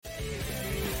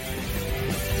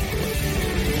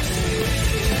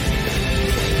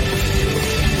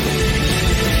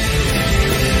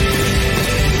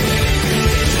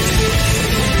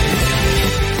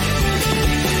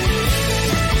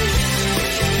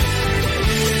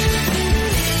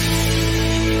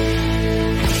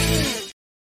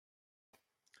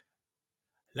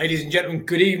Ladies and gentlemen,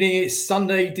 good evening. It's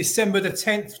Sunday, December the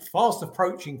 10th, fast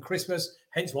approaching Christmas,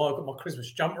 hence why I've got my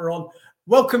Christmas jumper on.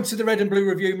 Welcome to the Red and Blue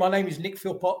Review. My name is Nick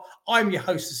Philpott. I'm your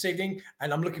host this evening,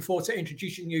 and I'm looking forward to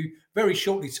introducing you very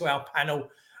shortly to our panel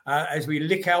as we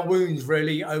lick our wounds,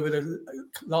 really, over the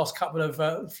last couple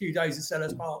of few days at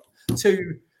Sellers Park.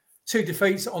 Two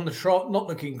defeats on the trot, not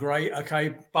looking great,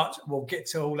 okay, but we'll get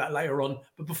to all that later on.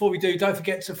 But before we do, don't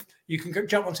forget you can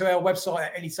jump onto our website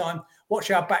at any time,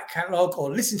 watch our back catalogue or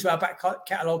listen to our back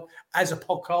catalogue as a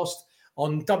podcast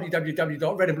on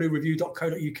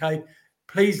www.redandbluereview.co.uk.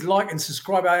 Please like and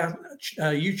subscribe our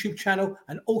YouTube channel,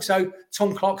 and also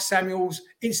Tom Clark Samuel's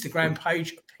Instagram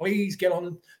page. Please get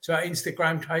on to our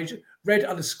Instagram page,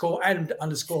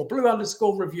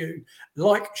 red_and_blue_review.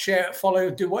 Like, share,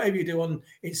 follow, do whatever you do on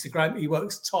Instagram. He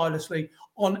works tirelessly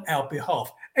on our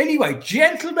behalf. Anyway,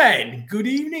 gentlemen, good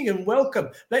evening and welcome.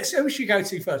 Let's see who we should go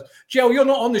to first. Joe, you're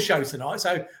not on the show tonight,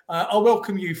 so I'll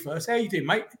welcome you first. How you doing,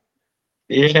 mate?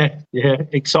 Yeah,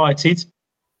 excited.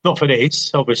 Not for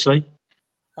this, obviously.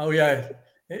 Oh, yeah.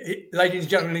 Ladies and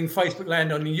gentlemen, in Facebook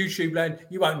land, on the YouTube land,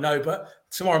 you won't know, but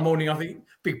tomorrow morning, I think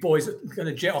Big Boy's going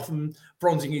to jet off and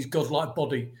bronzing his godlike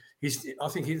body. I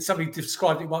think somebody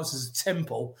described it once as a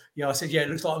temple. Yeah, I said, yeah, it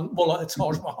looks like more like the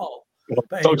Taj Mahal.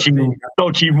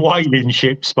 Dodging whaling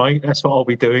ships, mate. That's what I'll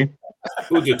be doing.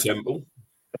 Buddha temple.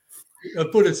 A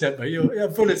Buddha temple. Yeah,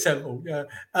 Buddha temple. Yeah.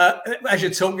 As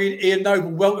you're talking, Ian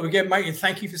Noble, welcome again, mate, and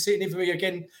thank you for sitting in for me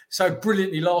again so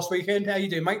brilliantly last weekend. How you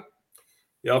doing, mate?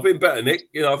 Yeah, I've been better, Nick.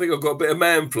 I think I've got a bit of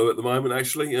man flu at the moment,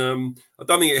 actually. I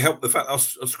don't think it helped the fact I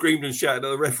screamed and shouted at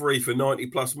the referee for 90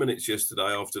 plus minutes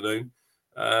yesterday afternoon.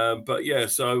 But yeah,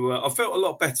 so I felt a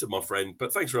lot better, my friend.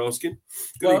 But thanks for asking.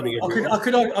 Good evening, everyone.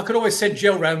 I could always send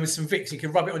gel round with some Vicks. You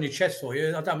can rub it on your chest for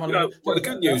you. I don't mind. Well, the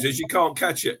good news is you can't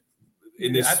catch it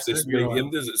in this medium,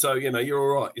 does it? So, you're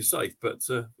all right. You're safe. But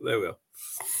there we are.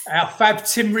 Our fab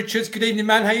Tim Richards. Good evening,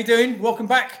 man. How you doing? Welcome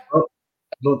back. Oh,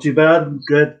 not too bad.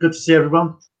 Good to see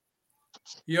everyone.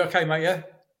 You okay, mate? Yeah?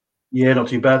 Yeah, not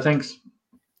too bad, thanks.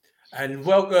 And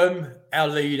welcome our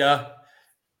leader,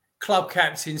 club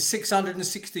captain,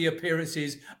 660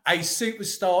 appearances, a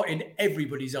superstar in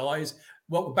everybody's eyes.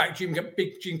 Welcome back,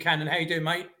 Big Jim Cannon. How you doing,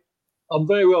 mate? I'm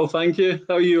very well, thank you.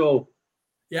 How are you all?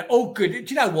 Yeah, all good. Do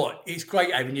you know what? It's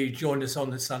great having you join us on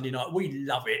the Sunday night. We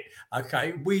love it,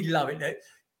 okay? We love it.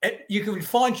 You can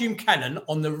find Jim Cannon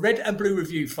on the Red and Blue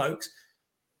Review, folks.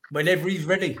 Whenever he's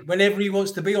ready, whenever he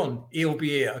wants to be on, he'll be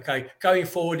here, okay? Going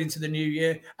forward into the new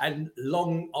year and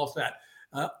long after that.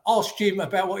 Ask Jim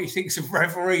about what he thinks of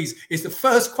referees is the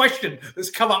first question that's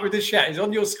come up with the chat. It's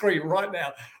on your screen right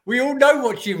now. We all know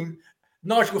what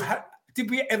Nigel, did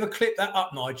we ever clip that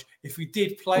up, Nigel? If we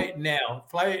did, play it now,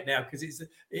 because it's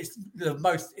the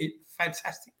most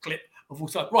fantastic clip of all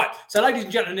time. Right, so ladies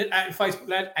and gentlemen, out in Facebook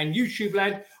land and YouTube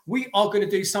land, we are going to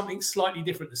do something slightly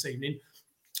different this evening.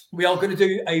 We are going to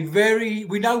do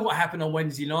we know what happened on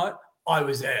Wednesday night. I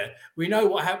was there. We know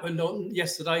what happened on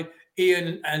yesterday.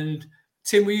 Ian and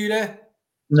Tim, were you there?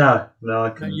 No, I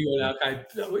couldn't. No, you were there, okay.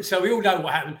 So we all know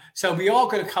what happened. So we are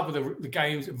going to cover the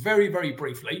games very, very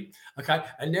briefly, okay?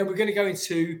 And then we're going to go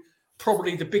into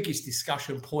probably the biggest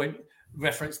discussion point,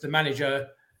 reference the manager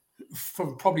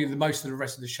from probably the most of the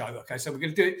rest of the show. Okay, so we're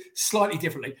going to do it slightly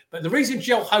differently. But the reason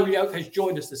Joel Holyoke has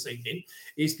joined us this evening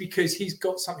is because he's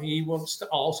got something he wants to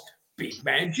ask Big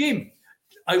Man Jim.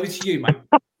 Over to you, mate.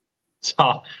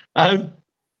 So, a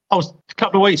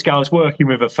couple of weeks ago, I was working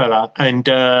with a fella, and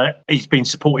he's been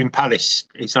supporting Palace.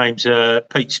 His name's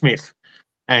Pete Smith,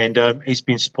 and he's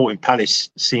been supporting Palace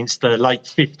since the late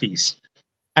 50s.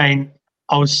 And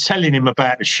I was telling him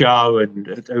about the show and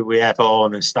who we have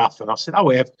on and stuff, and I said, "Oh,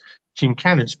 we have Jim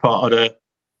Cannon's part of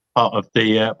our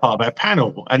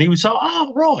panel," and he was like,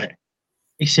 "Oh, right."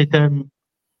 He said, "And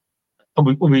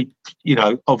we,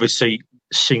 obviously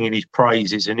singing his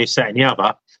praises and this, that, and the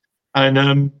other,"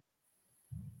 and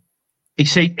he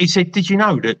said, "Did you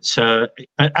know that?"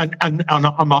 And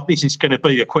I'm like, "This is going to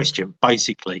be a question."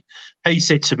 Basically, he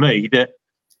said to me that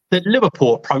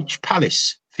Liverpool approached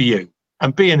Palace for you.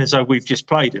 And being as though we've just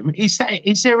played them, is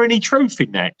there any truth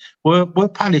in that? Were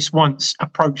Palace once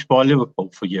approached by Liverpool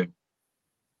for you?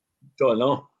 Don't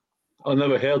know. I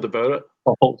never heard about it.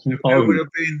 It would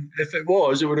have been, if it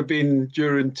would have been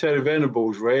during Terry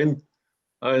Venable's reign,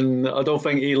 and I don't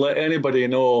think he let anybody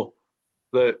know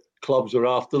that clubs were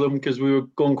after them because we were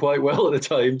going quite well at the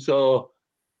time. So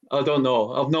I don't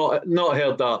know. I've not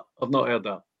heard that. I've not heard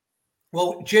that.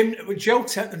 Well, Jim, Jill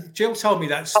told me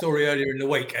that story earlier in the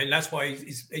week, and that's why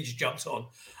he's jumped on.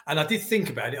 And I did think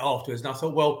about it afterwards, and I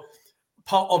thought, well,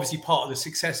 part of the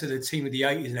success of the team of the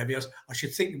 80s and everything else, I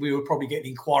should think we were probably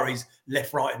getting inquiries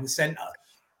left, right, and centre.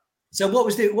 So what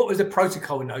was the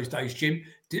protocol in those days, Jim?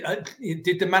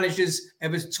 Did the managers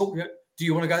ever talk? Do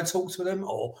you want to go and talk to them,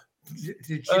 or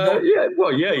did you not?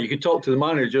 Yeah, you could talk to the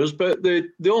managers, but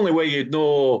the only way you'd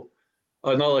know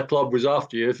another club was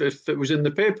after you if it was in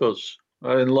the papers,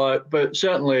 but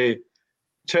certainly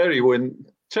Terry wouldn't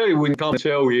come and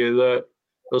tell you that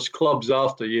there's clubs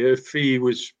after you if he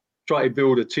was trying to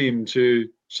build a team to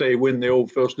say win the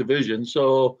old First Division.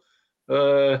 So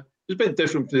it's a bit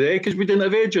different today because we didn't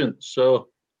have agents. So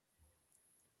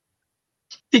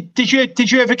did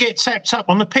you ever get tapped up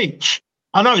on the pitch?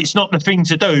 I know it's not the thing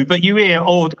to do, but you hear,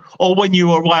 or when you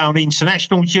were away on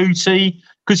international duty,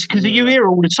 because you hear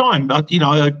all the time,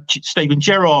 Stephen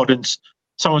Gerrard and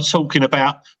someone's talking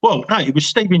about. Well, no, it was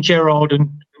Stephen Gerrard and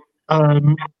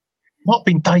might have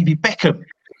been David Beckham.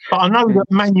 But I know that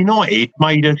Man United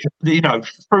made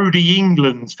through the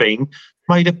England thing,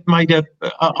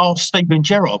 asked Stephen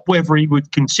Gerrard whether he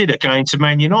would consider going to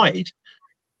Man United.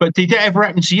 But did that ever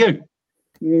happen to you?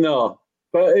 No,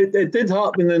 but it did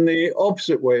happen in the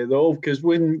opposite way, though, because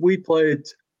when we played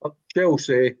at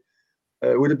Chelsea,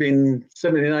 it would have been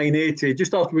 79-80,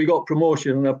 just after we got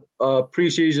promotion, a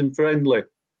pre-season friendly.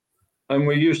 And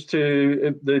we used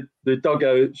to, the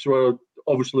dugouts were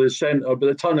obviously the centre, but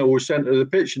the tunnel was centre of the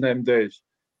pitch in them days.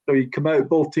 So you'd come out,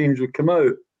 both teams would come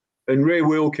out, and Ray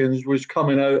Wilkins was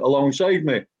coming out alongside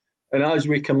me. And as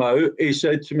we come out, he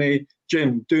said to me,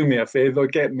 "Jim, do me a favour,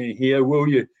 get me here, will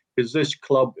you? Because this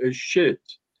club is shit."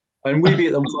 And we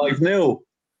beat them 5-0.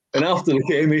 And after the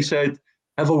game, he said,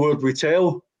 "Have a word with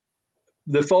Tell."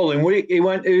 The following week, he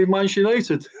went to Manchester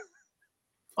United.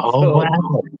 Oh,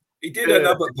 wow. He did end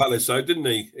up at Palace, though, didn't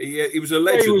he? He was a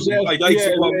legend. He was there, played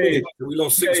 81 minutes. We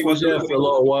lost 6-1. He was there for a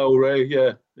little while, Ray.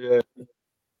 Yeah.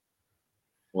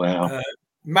 Wow.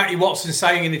 Matty Watson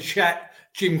saying in the chat,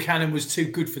 Jim Cannon was too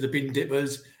good for the bin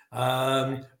dippers.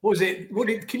 What was it?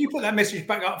 Can you put that message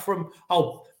back up from?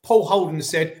 Oh, Paul Holden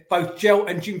said both Gel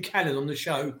and Jim Cannon on the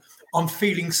show. I'm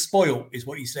feeling spoiled, is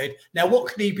what he said. Now, what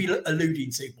could he be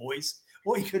alluding to, boys?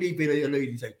 What could he be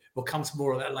alluding to? We'll come to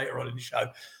more of that later on in the show.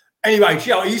 Anyway,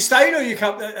 Gel, are you staying or are you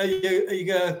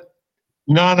going?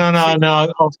 No.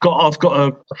 I've got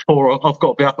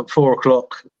to be up at 4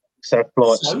 o'clock. So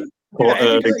flights quite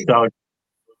early. So.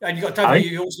 And you got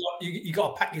you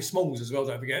got to pack your smalls as well.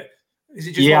 Don't forget. Is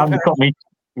it just I've got me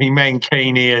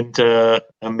Mankini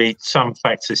and me some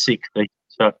factor 60.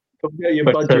 So get your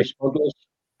budgie smugglers.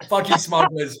 Budgie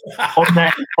smugglers.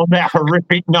 on that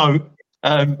horrific note,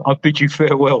 I bid you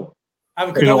farewell. Have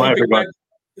a good night, everyone.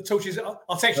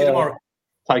 I'll text you tomorrow.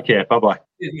 Take care. Bye-bye.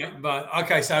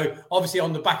 Okay, so obviously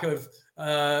on the back of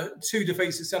 2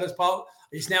 defeats at Sellers Park,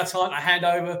 it's now time to hand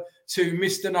over to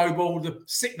Mr. Noble, the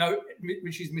sick note,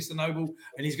 which is Mr. Noble,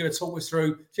 and he's going to talk us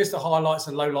through just the highlights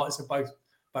and lowlights of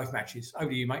both matches. Over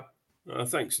to you, mate.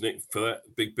 Thanks, Nick, for that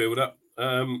big build-up.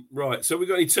 Right, so we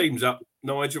got any teams up,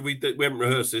 Nigel? We haven't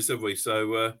rehearsed this, have we?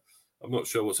 So I'm not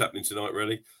sure what's happening tonight,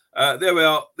 really. There we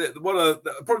are.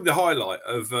 Probably the highlight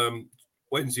of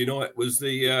Wednesday night was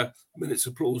the minute's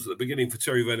applause at the beginning for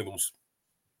Terry Venables.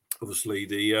 Obviously,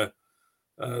 the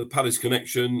Palace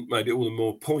connection made it all the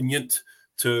more poignant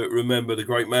to remember the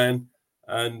great man.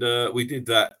 And we did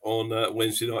that on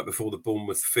Wednesday night before the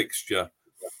Bournemouth fixture.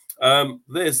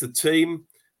 There's the team.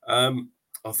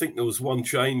 I think there was one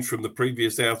change from the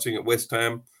previous outing at West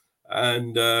Ham.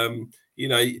 And,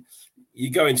 you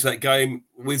go into that game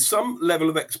with some level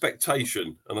of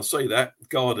expectation. And I say that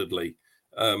guardedly,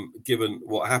 given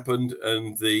what happened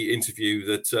and the interview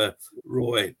that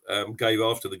Roy gave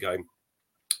after the game,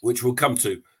 which we'll come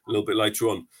to a little bit later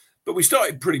on. But we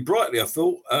started pretty brightly, I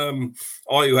thought.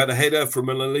 Ayew had a header from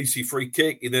an Elise free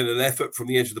kick. He then an effort from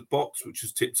the edge of the box, which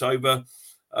was tipped over.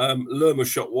 Lerma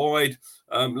shot wide.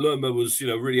 Lerma was,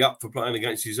 really up for playing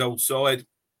against his old side.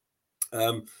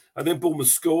 And then Bournemouth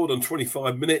scored on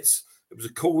 25 minutes. It was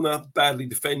a corner, badly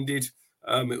defended.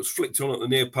 It was flicked on at the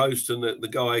near post, and the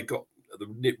guy got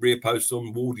the rear post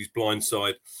on Wardy's blind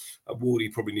side.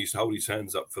 Wardy probably needs to hold his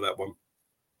hands up for that one.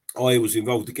 Ayew was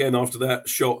involved again after that.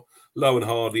 Shot low and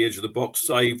hard, the edge of the box,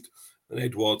 saved, and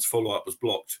Edouard's follow-up was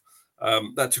blocked.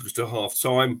 That took us to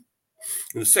half-time.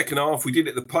 In the second half, we did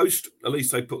hit the post. At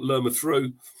least they put Lerma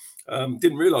through.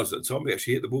 Didn't realise at the time we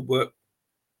actually hit the woodwork.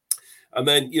 And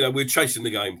then, we were chasing the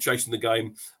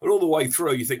game. And all the way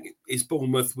through, you think, it's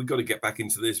Bournemouth. We've got to get back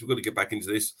into this.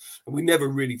 And we never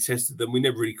really tested them. We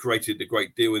never really created a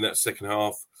great deal in that second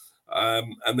half.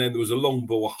 And then there was a long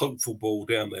ball, a hopeful ball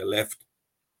down their left.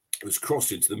 It was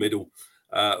crossed into the middle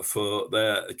for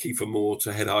their Kiefer Moore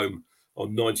to head home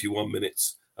on 91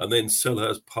 minutes. And then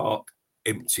Selhurst Park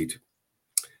emptied.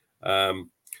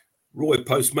 Roy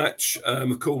post-match,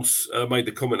 of course, made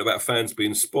the comment about fans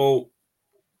being spoilt.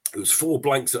 It was 4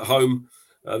 blanks at home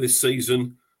this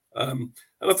season, and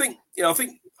I think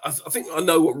I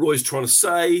know what Roy's trying to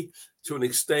say to an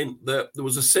extent, that there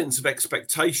was a sense of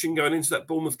expectation going into that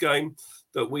Bournemouth game.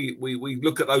 That we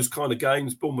look at those kind of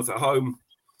games, Bournemouth at home.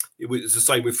 It's the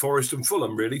same with Forest and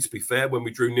Fulham, really, to be fair, when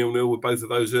we drew 0-0 with both of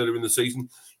those earlier in the season.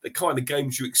 The kind of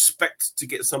games you expect to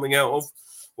get something out of.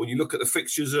 When you look at the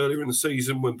fixtures earlier in the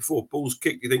season, when before balls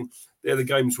kicked, you think they're the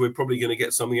games we're probably going to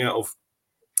get something out of,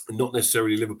 and not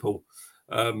necessarily Liverpool,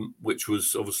 which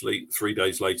was obviously 3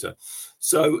 days later.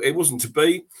 So it wasn't to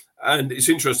be. And it's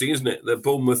interesting, isn't it, that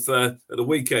Bournemouth at the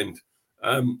weekend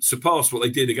surpassed what they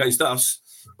did against us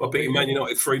by beating Man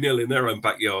United 3-0 in their own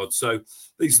backyard. So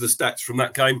these are the stats from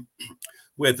that game.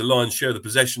 We had the Lions share the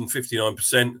possession,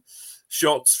 59%.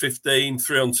 Shots, 15.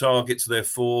 3 on target to their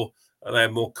 4. They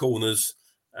had more corners,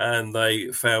 and they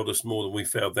fouled us more than we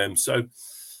fouled them. So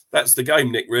that's the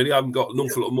game, Nick, really. I haven't got an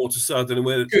awful lot more to say. I don't know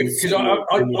where... Good, because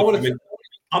I want to...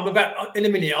 I'm about, in a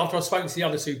minute, after I've spoken to the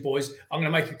other 2 boys, I'm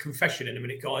going to make a confession in a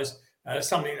minute, guys.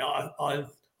 Something that I'm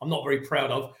not very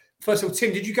proud of. First of all,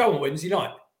 Tim, did you go on Wednesday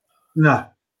night? No.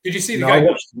 Did you see the game?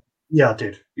 Yeah, I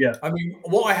did. Yeah. I mean,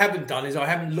 what I haven't done is I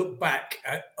haven't looked back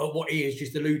at what he has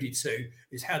just alluded to,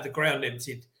 is how the ground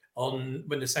emptied on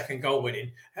when the second goal went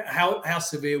in. How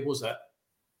severe was that?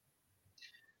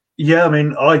 Yeah, I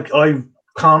mean, I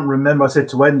can't remember. I said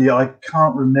to Wendy, I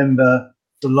can't remember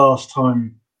the last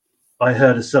time I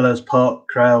heard a Sellers Park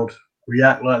crowd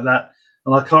react like that.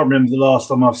 And I can't remember the last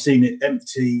time I've seen it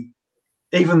empty.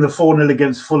 Even the 4-0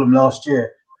 against Fulham last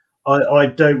year, I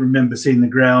don't remember seeing the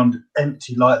ground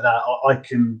empty like that. I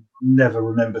can never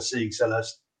remember seeing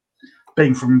Sellers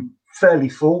being from fairly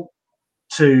full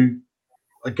to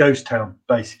a ghost town,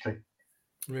 basically.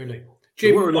 Really?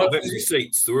 There were a lot of empty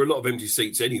seats. There were a lot of empty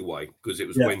seats anyway, because it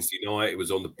was Wednesday night. It was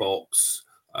on the box.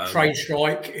 Train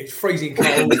strike. It's freezing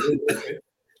cold.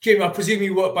 Jim, I presume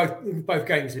you worked both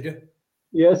games, did you?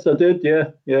 Yes, I did.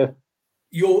 Yeah.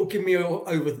 Give me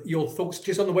your thoughts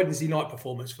just on the Wednesday night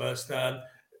performance first.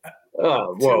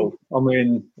 Well, I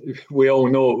mean, we all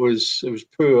know it was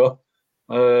poor.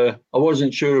 I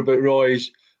wasn't sure about Roy's.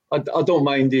 I don't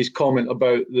mind his comment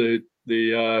about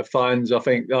the fans. I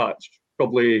think that's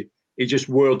probably, he just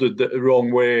worded it the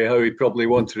wrong way, how he probably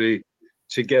wanted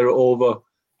to get it over.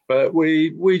 But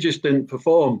we just didn't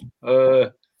perform.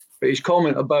 But his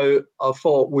comment about, I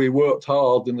thought we worked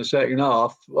hard in the second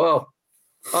half. Well,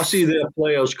 I see their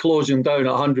players closing down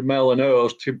at 100 miles an hour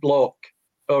to block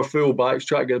our fullbacks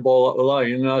trying to get the ball up the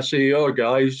line, and I see our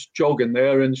guys jogging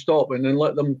there and stopping and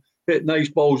let them hit nice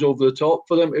balls over the top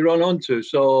for them to run onto.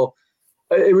 So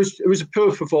it was a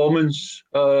poor performance.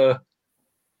 I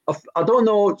don't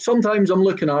know. Sometimes I'm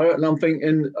looking at it and I'm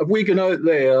thinking, if we go out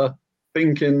there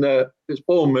thinking that it's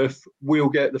Bournemouth, we'll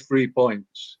get the 3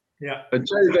 points. Yeah. And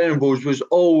Terry Venables was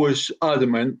always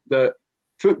adamant that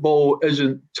football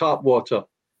isn't tap water.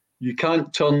 You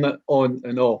can't turn it on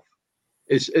and off.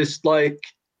 It's like,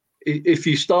 if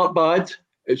you start bad,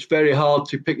 it's very hard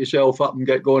to pick yourself up and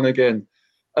get going again.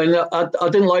 And I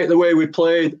didn't like the way we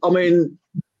played. I mean,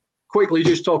 quickly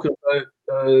just talking about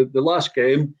the last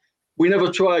game, we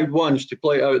never tried once to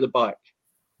play it out the back.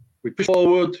 We pushed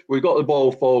forward, we got the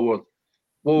ball forward.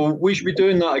 Well, we should be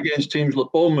doing that against teams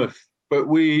like Bournemouth, but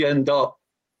we end up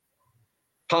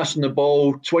passing the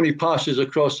ball, 20 passes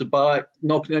across the back,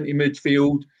 knocking into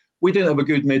midfield. We didn't have a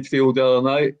good midfield the other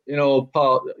night. You know,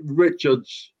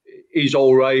 Richards, he's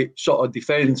all right, sort of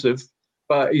defensive,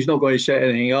 but he's not going to set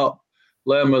anything up.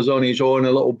 Lerma's on his own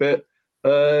a little bit.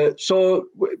 So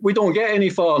we don't get any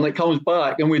far, and it comes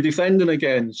back, and we're defending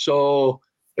again. So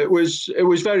it was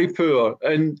very poor.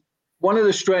 And one of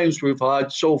the strengths we've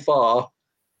had so far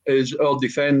is our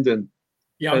defending.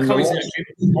 Yeah, I'm coming to that.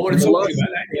 I want to talk to you about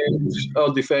that.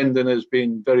 Our defending has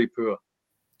been very poor.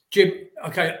 Jim,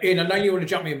 okay, Ian, I know you want to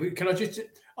jump in, but can I just,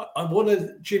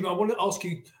 Jim, I want to ask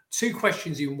you 2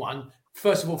 questions in one.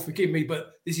 First of all, forgive me,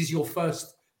 but this is your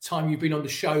first time you've been on the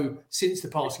show since the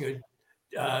passing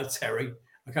of Terry.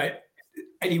 Okay,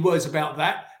 any words about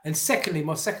that? And secondly,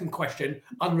 my second question,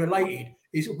 unrelated,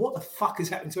 is what the fuck has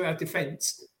happened to our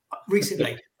defence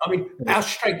recently? I mean, our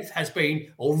strength has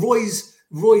been, or Roy's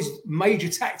major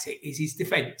tactic is his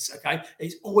defence. Okay,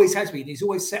 it always has been. He's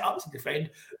always set up to defend.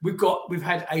 We've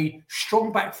had a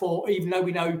strong back four, even though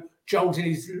we know Joel's in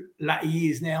his latter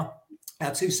years now.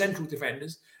 Our 2 central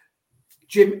defenders.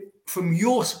 Jim, from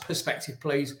your perspective,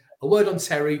 please, a word on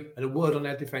Terry and a word on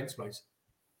our defence, please.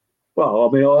 Well,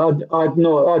 I mean, I'd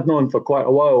known for quite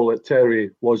a while that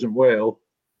Terry wasn't well.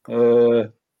 I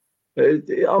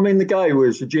mean, the guy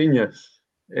was a genius.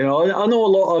 You know, I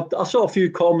know I saw a few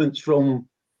comments on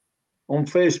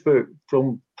Facebook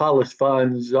from Palace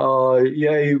fans.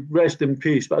 Yeah, rest in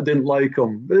peace, but I didn't like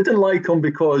him. But I didn't like him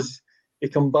because he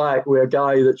come back with a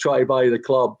guy that tried to buy the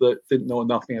club that didn't know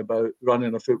nothing about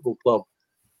running a football club.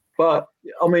 But,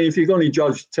 I mean, if you're going to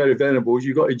judge Terry Venables,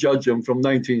 you've got to judge him from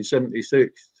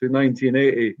 1976 to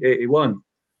 1980, 81,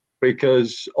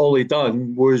 because all he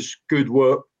done was good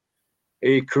work.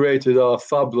 He created a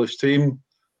fabulous team.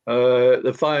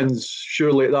 The fans,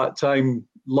 surely at that time,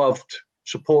 loved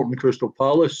supporting Crystal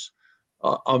Palace.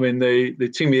 I mean,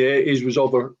 the team of the 80s was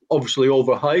obviously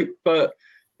overhyped, but,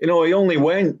 you know, he only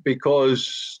went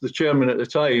because the chairman at the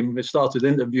time had started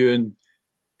interviewing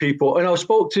people. And I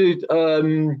spoke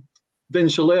to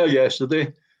Vince Allaire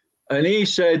yesterday, and he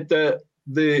said that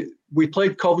we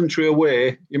played Coventry away.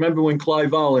 You remember when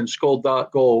Clive Allen scored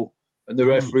that goal and the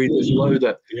referee disallowed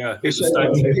it? Yeah. He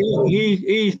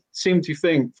seemed to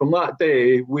think from that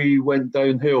day we went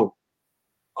downhill.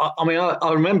 I mean,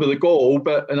 I remember the goal,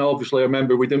 and obviously I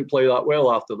remember we didn't play that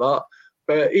well after that.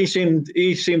 But he seemed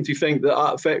to think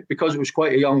that effect, because it was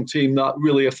quite a young team, that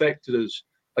really affected us.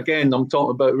 Again, I'm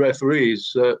talking about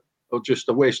referees that are just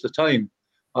a waste of time.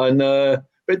 And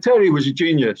but Terry was a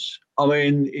genius. I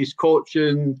mean, his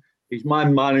coaching, his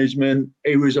man management.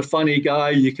 He was a funny guy.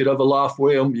 You could have a laugh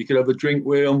with him. You could have a drink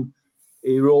with him.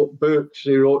 He wrote books.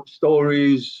 He wrote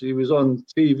stories. He was on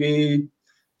TV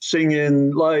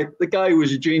singing. Like, the guy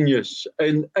was a genius.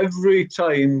 And every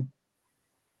time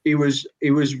he was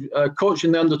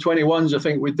coaching the under-21s, I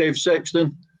think, with Dave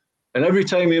Sexton. And every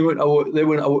time they went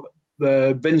out,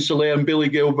 Vince Allaire and Billy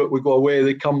Gilbert would go away,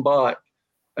 they'd come back.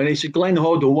 And he said, Glenn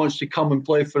Hoddle wants to come and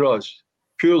play for us,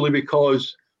 purely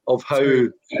because of how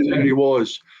good he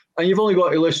was. And you've only got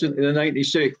to listen to the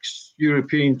 96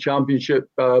 European Championship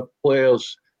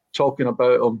players talking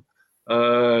about him,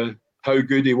 how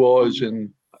good he was and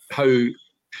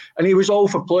he was all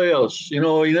for players. You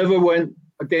know, he never went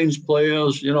against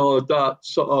players, you know, that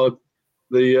sort of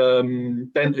the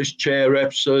dentist chair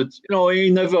episode. You know,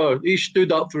 he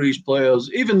stood up for his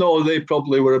players, even though they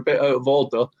probably were a bit out of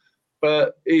order.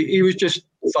 But he was just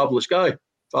a fabulous guy,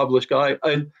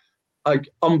 and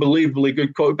unbelievably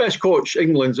good coach. Best coach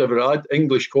England's ever had,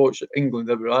 English coach England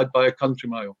ever had by a country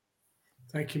mile.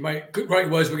 Thank you, mate. Good, great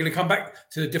words. We're going to come back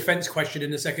to the defence question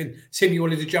in a second. Tim, you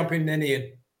wanted to jump in then,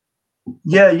 Ian?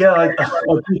 Yeah. I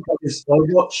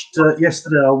watched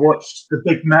yesterday. I watched the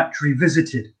big match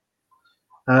revisited,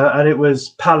 and it was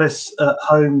Palace at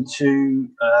home to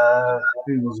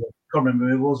who was it? I can't remember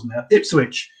who it was now.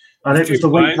 Ipswich. And it was the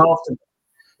week after.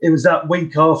 It was that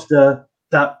week after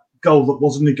that goal that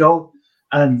wasn't a goal.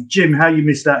 And Jim, how you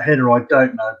missed that header, I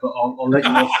don't know, but I'll let you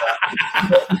off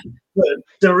that. But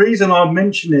the reason I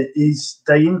mention it is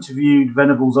they interviewed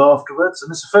Venables afterwards, and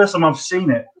it's the first time I've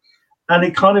seen it. And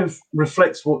it kind of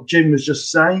reflects what Jim was just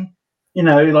saying. You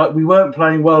know, like, we weren't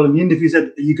playing well, and the interview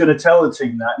said, "Are you going to tell the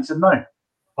team that?" He said, "No,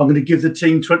 I'm going to give the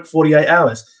team 48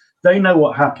 hours. They know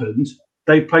what happened.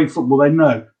 They play football. They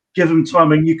know. Give them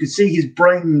time." And you could see his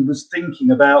brain was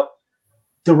thinking about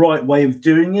the right way of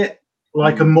doing it,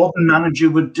 like a modern manager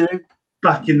would do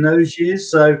back in those years.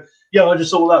 So, yeah, I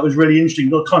just thought that was really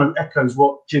interesting. It kind of echoes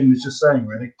what Jim was just saying,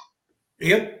 really.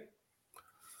 Ian?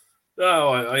 No,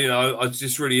 I was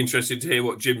just really interested to hear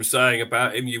what Jim's saying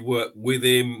about him. You worked with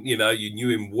him, you knew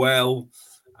him well.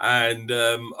 And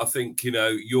I think,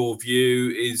 your view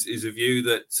is a view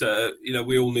that,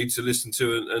 we all need to listen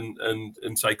to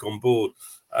and take on board.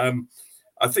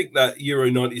 I think that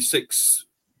Euro 96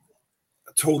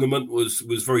 tournament was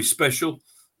very special.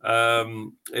 I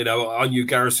knew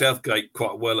Gareth Southgate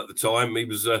quite well at the time. He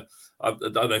was, I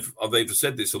don't know if I've ever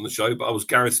said this on the show, but I was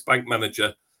Gareth's bank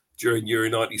manager during Euro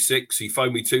 96. He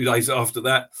phoned me 2 days after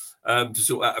that to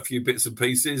sort out a few bits and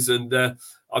pieces. And I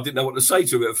didn't know what to say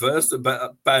to him at first,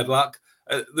 but bad luck.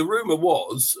 The rumour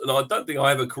was, and I don't think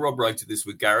I ever corroborated this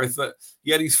with Gareth, that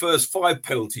he had his first 5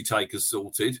 penalty takers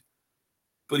sorted,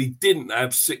 but he didn't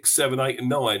have 6, 7, 8 and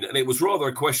 9. And it was rather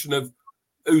a question of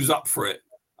who's up for it.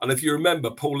 And if you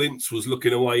remember, Paul Ince was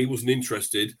looking away. He wasn't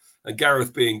interested. And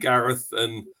Gareth being Gareth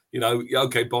and,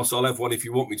 okay, boss, I'll have one if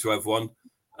you want me to have one.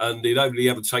 And he'd only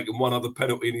ever taken one other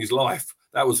penalty in his life.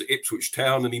 That was at Ipswich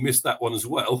Town, and he missed that one as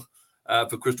well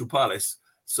for Crystal Palace.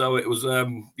 So it was,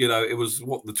 it was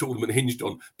what the tournament hinged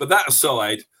on. But that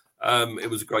aside, it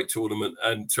was a great tournament.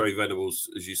 And Terry Venables,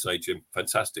 as you say, Jim,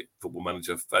 fantastic football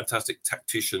manager, fantastic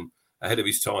tactician, ahead of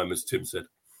his time, as Tim said.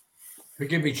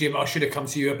 Forgive me, Jim. I should have come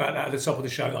to you about that at the top of the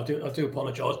show. I do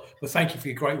apologise, but thank you for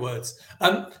your great words.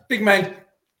 Big man,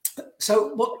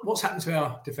 so what's happened to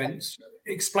our defence?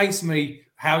 Explain to me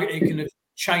how it can have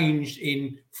changed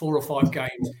in 4 or 5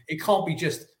 games. It can't be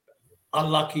just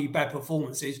unlucky, bad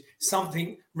performances.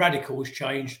 Something radical has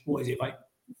changed. What is it, mate?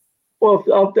 Well,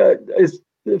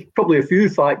 there's probably a few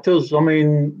factors. I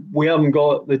mean, we haven't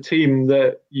got the team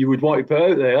that you would want to put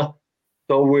out there.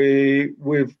 So we've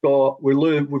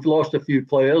lost a few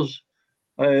players,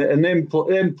 and them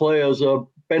players are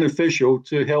beneficial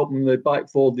to helping the back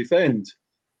four defend.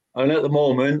 And at the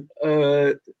moment,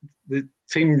 the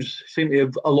teams seem to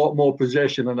have a lot more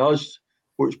possession than us,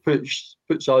 which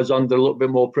puts us under a little bit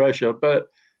more pressure. But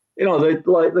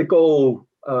the goal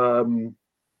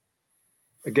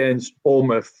against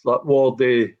Bournemouth, like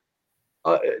Wardy,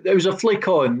 there was a flick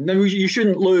on. Now you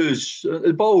shouldn't lose.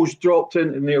 The ball's dropped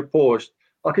into the near post.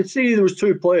 I could see there was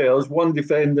two players, one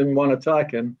defending, one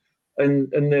attacking,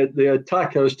 and the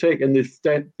attacker has taken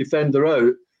the defender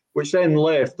out, which then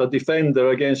left a defender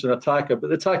against an attacker, but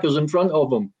the attacker's in front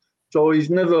of him, so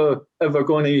he's never ever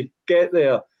going to get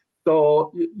there.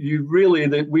 So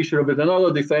we should have had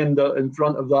another defender in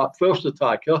front of that first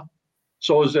attacker,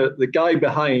 so that the guy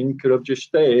behind could have just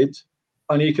stayed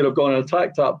and he could have gone and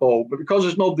attacked that ball. But because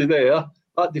there's nobody there,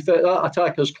 that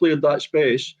attacker's cleared that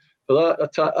space for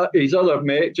his other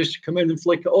mate just to come in and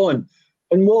flick it on.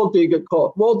 And Wardy got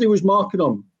caught. Wardy was marking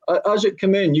him. As it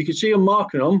came in, you could see him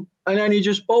marking him, and then he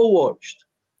just ball watched.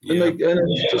 And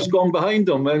it's just gone behind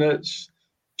him. And it's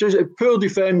just poor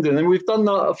defending. And we've done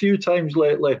that a few times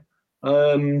lately.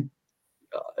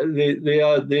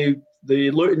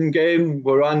 The Luton game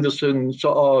where Anderson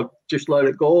sort of just let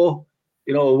it go,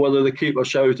 whether the keeper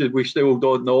shouted, we still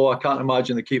don't know. I can't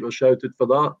imagine the keeper shouted for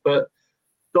that. But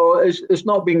so it's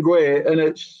not been great, and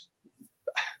it's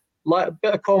like a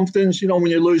bit of confidence, when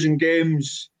you're losing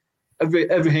games,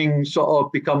 everything sort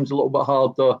of becomes a little bit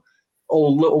harder.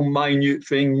 All little minute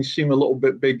things seem a little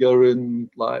bit bigger, and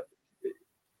like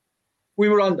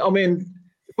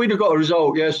if we'd have got a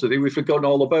result yesterday, we've forgotten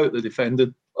all about the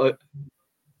defending.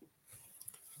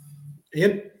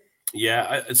 Ian?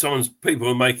 Yeah, people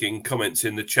are making comments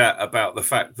in the chat about the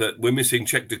fact that we're missing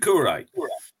Czech Doucouré.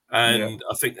 And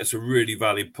I think that's a really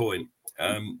valid point.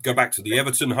 Go back to the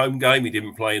Everton home game. He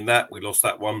didn't play in that. We lost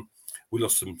that one. We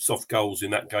lost some soft goals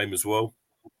in that game as well.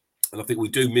 And I think we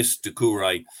do miss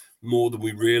Doucouré more than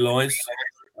we realise.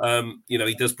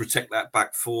 He does protect that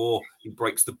back four. He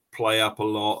breaks the play up a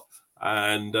lot.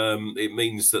 And it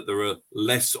means that there are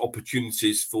less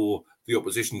opportunities for the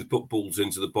opposition to put balls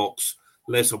into the box,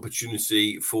 less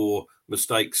opportunity for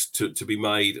mistakes to be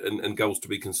made and goals to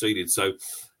be conceded. So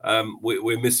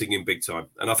we're missing him big time.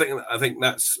 And I think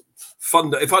that's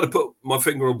fun. If I'd have put my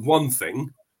finger on one thing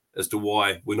as to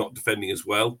why we're not defending as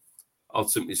well, I'd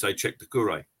simply say Czech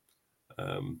Doucouré.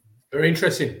 Very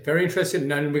interesting. Very interesting.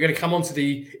 And we're going to come on to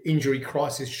the injury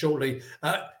crisis shortly.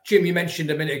 Jim, you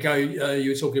mentioned a minute ago, you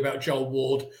were talking about Joel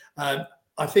Ward.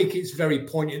 I think it's very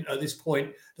poignant at this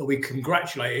point that we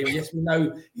congratulate him. Yes, we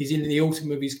know he's in the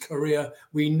autumn of his career.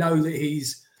 We know that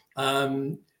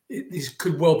this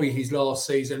could well be his last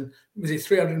season. Was it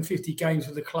 350 games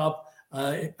for the club,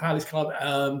 Palace Club?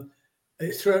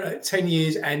 10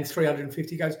 years and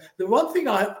 350 games. The one thing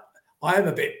I am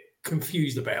a bit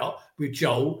confused about with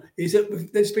Joel is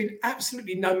that there's been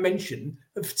absolutely no mention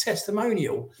of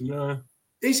testimonial. No.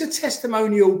 Is a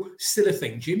testimonial still a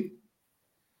thing, Jim?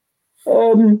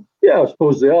 Yeah, I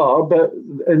suppose they are, but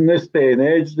in this day and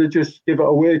age, they just give it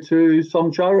away to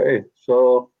some charity.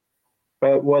 So,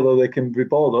 but whether they can be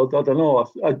bothered, I don't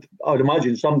know. I'd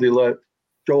imagine somebody like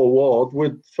Joel Ward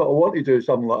would sort of want to do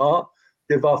something like that,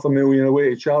 give $500,000 away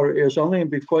to charity or something.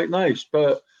 It'd be quite nice.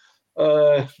 But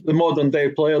the modern day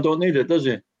player don't need it, does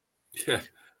he? Yeah.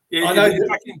 Yeah, I know.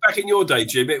 Back in your day,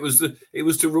 Jim, it was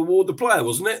to reward the player,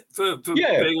 wasn't it? For being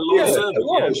a loyal servant. It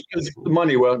was, because the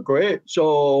money weren't great.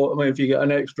 So, I mean, if you get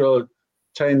an extra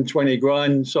 10, 20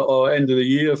 grand sort of end of the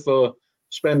year for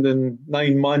spending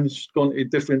 9 months going to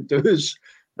different dues,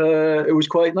 it was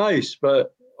quite nice.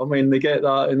 But, I mean, they get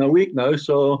that in a week now,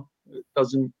 so it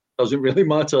doesn't really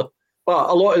matter. But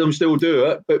a lot of them still do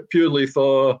it, but purely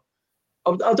for...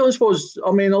 I don't suppose,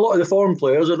 I mean, a lot of the foreign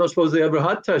players, I don't suppose they ever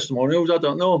had testimonials. I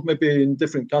don't know. Maybe in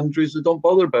different countries they don't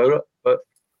bother about it. But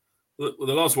the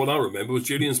last one I remember was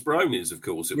Julian Speroni's, of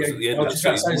course. It was at the end of the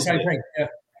season. Same thing. Yeah.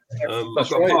 I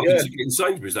got a parking ticket in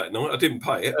Sainsbury's that night. I didn't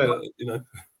pay it, but,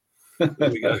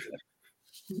 there we go.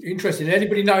 Interesting.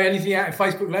 Anybody know anything out of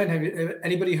Facebook land? Have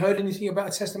anybody heard anything about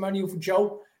a testimonial for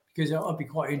Joel? Because I'd be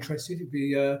quite interested. It'd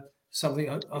be... something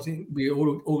I think we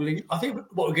all I think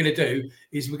what we're going to do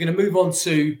is we're going to move on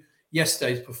to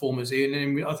yesterday's performance, Ian,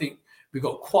 and I think we've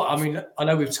got I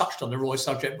know we've touched on the Roy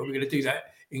subject, but we're going to do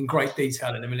that in great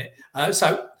detail in a minute.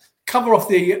 So cover off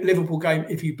the Liverpool game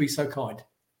if you'd be so kind.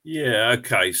 Yeah,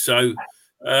 okay. So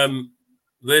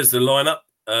there's the lineup.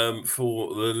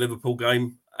 for the Liverpool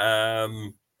game.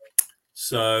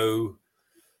 So,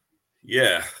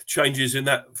 yeah, changes in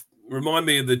that. Remind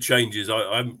me of the changes.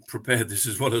 I'm prepared this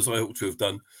as well as I ought to have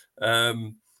done.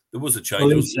 There was a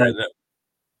change, wasn't there?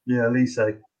 Yeah,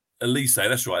 Elise,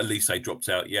 that's right. Elise drops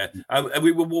out, yeah. And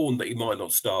we were warned that he might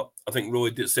not start. I think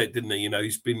Roy said, didn't he? You know,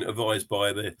 he's been advised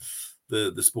by the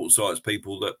sports science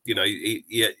people that, you know,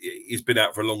 he's been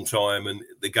out for a long time and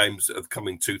the games have come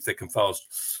in too thick and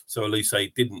fast. So Elise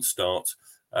didn't start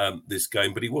this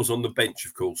game, but he was on the bench,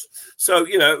 of course. So,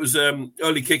 you know, it was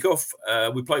early kickoff.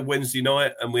 We played Wednesday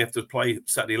night and we have to play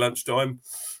Saturday lunchtime.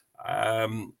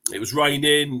 It was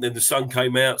raining, then the sun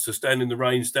came out. So stand in the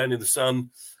rain, stand in the sun.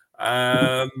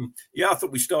 I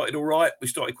thought we started all right. We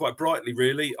started quite brightly,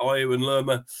 really. Ayew and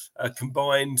Lerma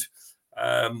combined.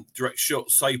 Direct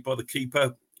shot saved by the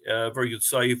keeper. Very good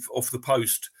save off the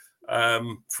post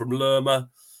from Lerma.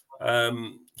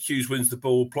 Hughes wins the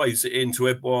ball, plays it into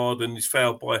Edouard, and is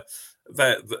fouled by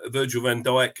Virgil van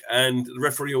Dijk, and the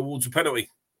referee awards a penalty.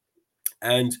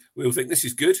 And we all think this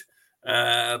is good.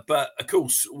 But, of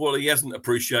course, what he hasn't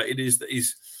appreciated is that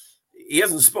he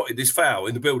hasn't spotted this foul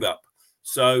in the build-up.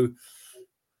 So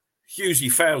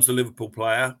Hughesy fouls the Liverpool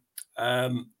player.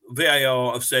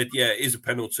 VAR have said, yeah, it is a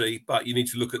penalty, but you need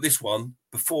to look at this one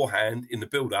beforehand in the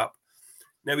build-up.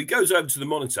 Now, he goes over to the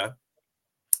monitor.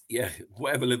 Yeah,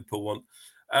 whatever Liverpool want.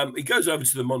 He goes over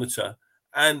to the monitor,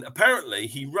 and apparently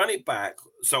he ran it back,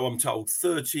 so I'm told,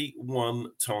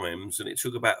 31 times, and it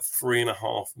took about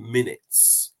 3.5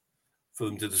 minutes for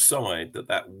them to decide that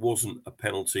that wasn't a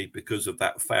penalty because of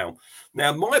that foul.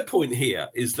 Now, my point here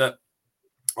is that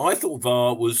I thought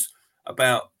VAR was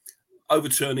about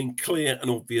overturning clear and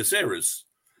obvious errors.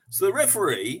 So the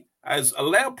referee has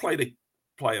allowed play to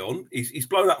play on. He's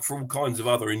blown up for all kinds of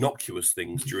other innocuous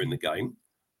things during the game,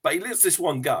 but he lets this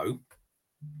one go.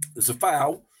 There's a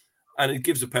foul, and it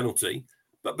gives a penalty.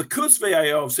 But because VAR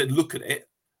have said, look at it,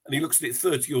 and he looks at it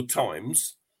 30-odd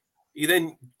times, he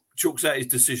then chalks out his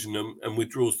decision and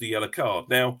withdraws the yellow card.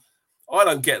 Now, I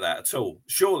don't get that at all.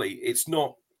 Surely it's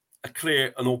not a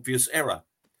clear and obvious error.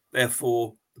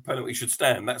 Therefore, the penalty should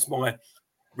stand. That's my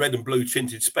red and blue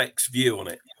tinted specs view on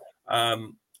it.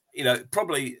 You know,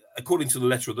 probably according to the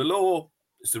letter of the law,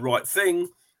 it's the right thing,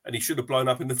 and he should have blown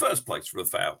up in the first place for a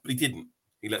foul, but he didn't.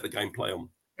 He let the game play on.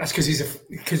 That's because he's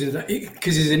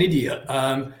an idiot.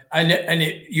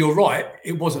 You're right.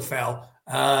 It was a foul,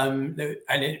 and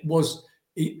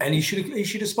he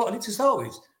should have spotted it to start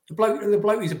with. The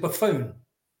bloke is a buffoon.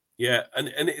 Yeah,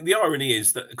 and the irony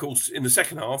is that, of course, in the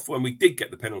second half, when we did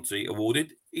get the penalty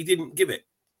awarded, he didn't give it.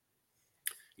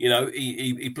 You know,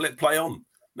 he let play on.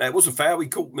 Now, it was a foul. He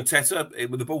caught Mateta.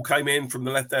 The ball came in from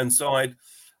the left-hand side.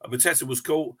 Mateta was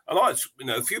caught. And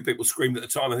a few people screamed at the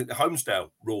time. I think the Homesdale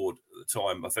roared at the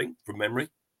time, I think, from memory.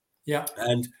 Yeah.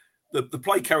 And the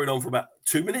play carried on for about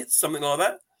 2 minutes, something like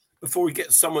that, before he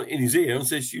gets someone in his ear and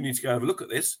says, you need to go have a look at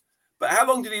this. But how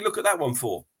long did he look at that one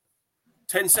for?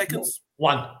 10 seconds?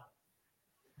 1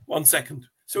 second.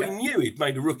 So he knew he'd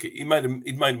made a rookie. He'd made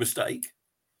a mistake.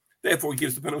 Therefore, he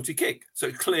gives the penalty kick. So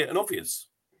it's clear and obvious.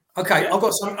 Okay, yeah. I've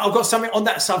got something on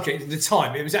that subject at the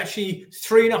time. It was actually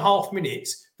 3.5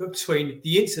 minutes between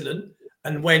the incident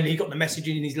and when he got the message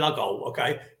in his lug hole.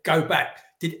 Okay, go back.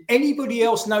 Did anybody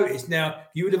else notice? Now,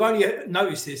 you would have only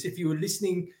noticed this if you were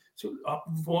listening to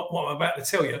what I'm about to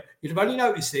tell you. You'd have only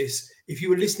noticed this if you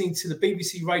were listening to the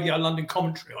BBC Radio London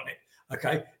commentary on it.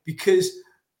 Okay, because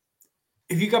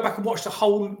if you go back and watch the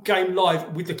whole game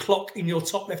live with the clock in your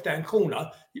top left-hand corner,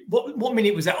 what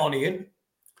minute was that on, Ian?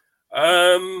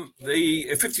 The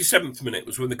 57th minute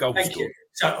was when the goal was scored.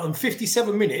 So on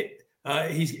 57th minute,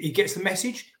 he gets the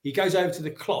message. He goes over to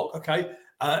the clock. Okay,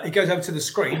 he goes over to the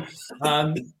screen,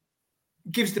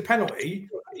 gives the penalty,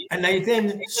 and they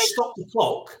then stop the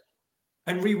clock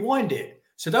and rewind it.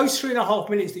 So those 3.5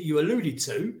 minutes that you alluded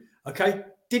to, okay,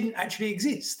 didn't actually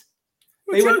exist.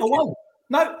 They went away.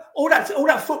 No, all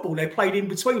that football they played in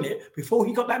between it before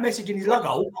he got that message in his lug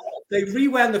hole, they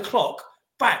rewound the clock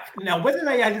back. Now, whether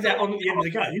they added that on at the end of the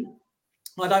game,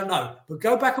 I don't know. But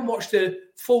go back and watch the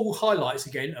full highlights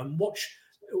again and watch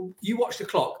the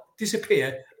clock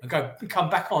disappear and come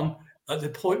back on at the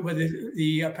point where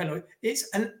the penalty. It's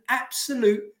an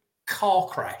absolute car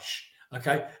crash.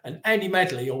 Okay, and Andy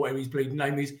Medley, or whatever his bleeding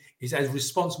name is as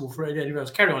responsible for it as anyone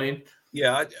else. Carry on, Ian.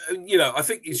 Yeah, I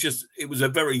think it was a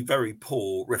very, very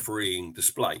poor refereeing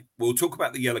display. We'll talk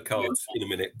about the yellow cards in a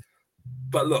minute.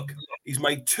 But look, he's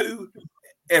made 2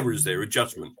 errors there, a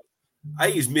judgment. A,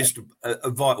 he's missed a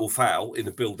vital foul in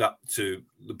the build-up to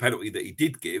the penalty that he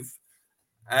did give.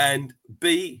 And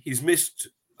B, he's missed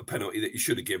a penalty that he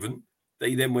should have given. that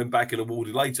he then went back and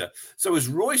awarded later. So as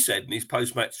Roy said in his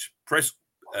post-match press,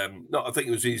 I think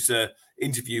it was his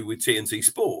interview with TNT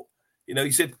Sport,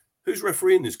 he said, who's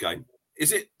refereeing this game?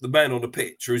 Is it the man on the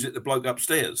pitch or is it the bloke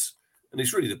upstairs? And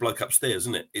it's really the bloke upstairs,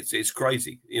 isn't it? It's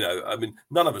crazy.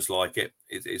 None of us like it.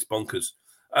 It's bonkers.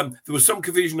 There was some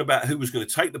confusion about who was going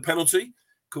to take the penalty.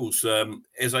 Of course,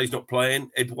 Eze's not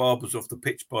playing. Edouard was off the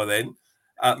pitch by then.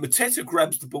 Mateta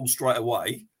grabs the ball straight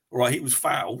away. All right, he was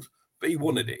fouled, but he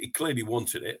wanted it. He clearly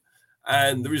wanted it.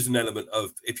 And there is an element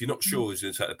of, if you're not sure who's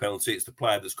going to take the penalty, it's the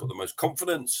player that's got the most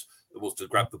confidence, that wants to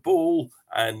grab the ball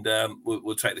and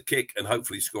will take the kick and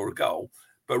hopefully score a goal.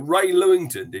 But Ray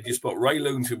Lewington, did you spot? Ray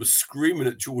Lewington was screaming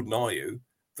at Jordan Ayew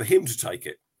for him to take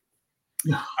it.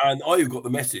 And Ayew got the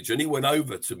message and he went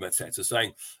over to Mateta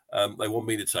saying, they want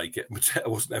me to take it. Mateta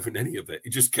wasn't having any of it. He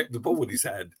just kept the ball in his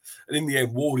hand. And in the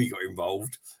end, Wardy got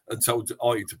involved and told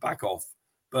Ayew to back off.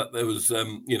 But there was,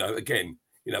 again,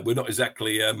 we're not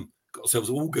exactly got ourselves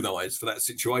organised for that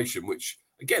situation, which,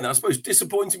 again, I suppose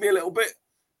disappointed me a little bit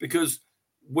because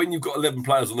when you've got 11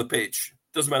 players on the pitch,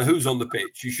 doesn't matter who's on the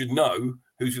pitch, you should know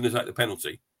who's going to take the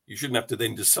penalty. You shouldn't have to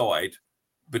then decide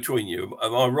between you.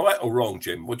 Am I right or wrong,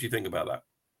 Jim? What do you think about that?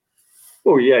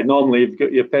 Oh, yeah, normally you've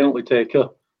got your penalty taker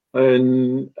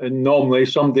and normally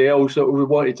somebody else that would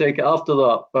want to take it after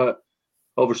that. But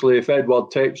obviously if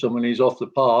Edouard takes him and he's off the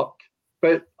park.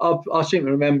 But I seem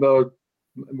to remember,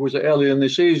 was it earlier in the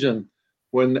season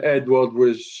when Edouard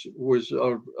was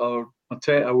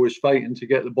Mateta was fighting to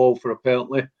get the ball for a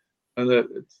penalty and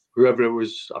whoever it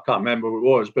was, I can't remember who it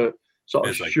was, but sort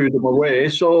of shooed him away.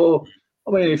 So,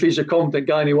 I mean, if he's a competent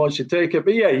guy and he wants to take it,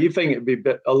 but yeah, you think it'd be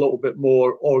a little bit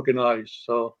more organised.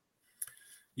 So,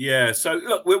 yeah. So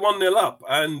look, we're 1-0 up,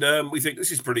 and we think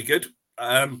this is pretty good.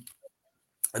 And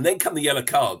then come the yellow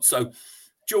cards. So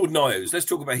Jordan Ayew, let's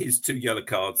talk about his 2 yellow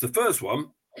cards. The first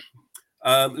one,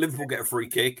 Liverpool get a free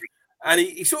kick, and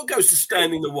he sort of goes to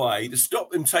stand in the way to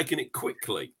stop him taking it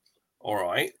quickly. All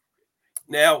right.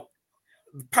 Now,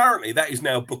 apparently that is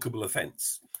now a bookable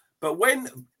offence. But when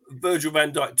Virgil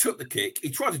van Dijk took the kick, he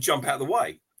tried to jump out of the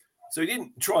way. So he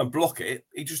didn't try and block it.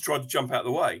 He just tried to jump out of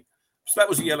the way. So that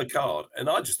was a yellow card. And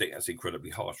I just think that's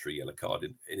incredibly harsh for a yellow card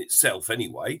in itself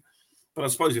anyway. But I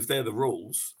suppose if they're the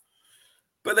rules.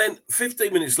 But then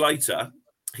 15 minutes later,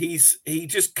 he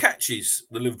just catches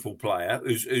the Liverpool player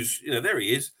who's there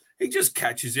he is. He just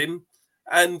catches him.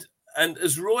 And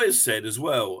as Roy has said as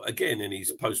well, again, in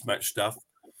his post-match stuff,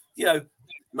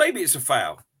 maybe it's a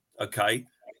foul, okay?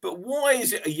 But why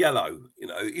is it a yellow?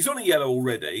 He's on a yellow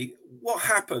already. What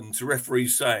happened to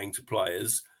referees saying to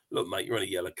players, look, mate, you're on a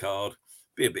yellow card.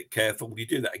 Be a bit careful. You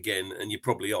do that again and you're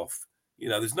probably off.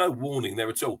 There's no warning there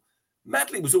at all.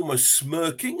 Madley was almost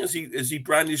smirking as he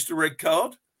brandished the red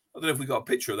card. I don't know if we got a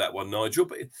picture of that one, Nigel,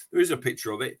 but there is a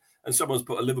picture of it. And someone's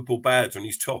put a Liverpool badge on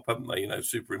his top, haven't they?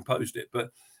 Superimposed it.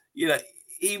 But,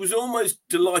 he was almost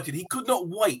delighted. He could not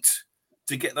wait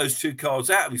to get those 2 cards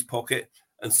out of his pocket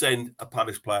and send a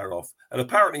Palace player off. And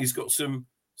apparently he's got some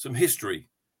history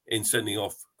in sending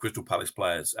off Crystal Palace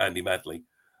players, Andy Madley.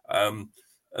 And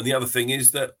the other thing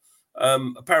is that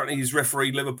apparently he's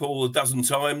refereed Liverpool a dozen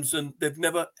times and they've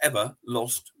never, ever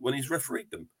lost when he's refereed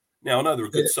them. Now, I know they're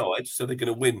a good side, so they're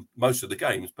going to win most of the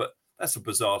games, but that's a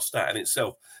bizarre stat in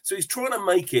itself. So he's trying to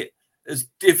make it as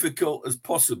difficult as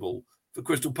possible for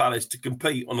Crystal Palace to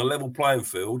compete on a level playing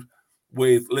field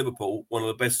with Liverpool, one of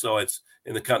the best sides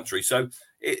in the country. So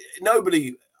I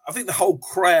think the whole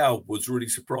crowd was really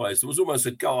surprised. There was almost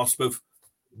a gasp of,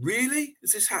 really?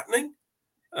 Is this happening?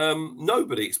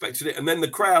 Nobody expected it. And then the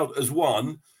crowd, as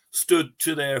one, stood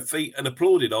to their feet and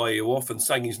applauded Ayew off and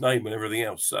sang his name and everything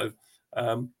else. So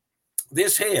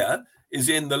this here is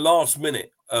in the last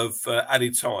minute of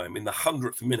added time, in the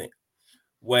 100th minute,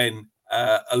 when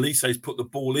Elise's put the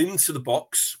ball into the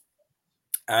box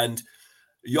and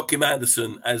Joachim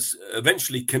Andersen has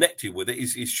eventually connected with it.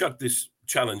 He's shoved this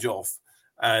challenge off,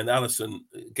 and Alisson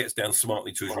gets down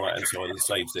smartly to his right-hand side and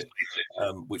saves it,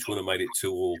 which would have made it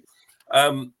 2-2.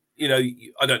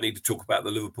 I don't need to talk about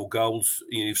the Liverpool goals.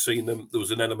 You've seen them. There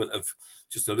was an element of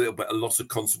just a little bit of loss of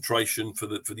concentration for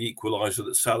the equaliser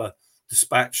that Salah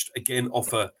dispatched, again,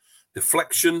 off a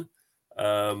deflection.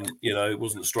 It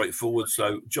wasn't straightforward,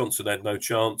 so Johnson had no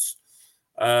chance.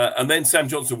 And then Sam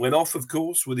Johnson went off, of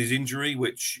course, with his injury,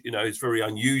 which, is very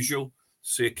unusual to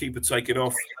see a keeper taken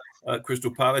off at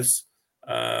Crystal Palace.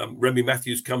 Remy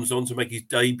Matthews comes on to make his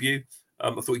debut. I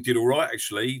thought he did all right,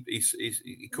 actually.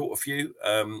 He caught a few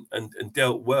and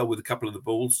dealt well with a couple of the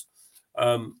balls.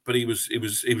 But he was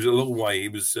a long way. He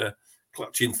was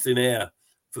clutching thin air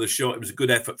for the shot. It was a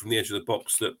good effort from the edge of the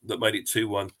box that made it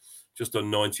 2-1 just on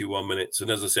 91 minutes.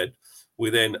 And as I said, We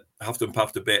then huffed and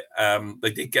puffed a bit.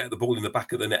 They did get the ball in the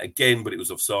back of the net again, but it was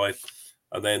offside.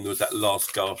 And then there was that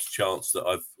last gasp chance that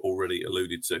I've already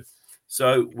alluded to.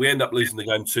 So we end up losing the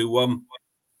game 2-1.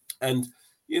 And,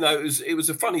 it was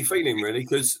a funny feeling, really,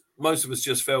 because most of us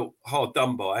just felt hard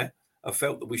done by. I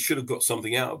felt that we should have got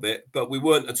something out of it, but we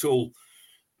weren't at all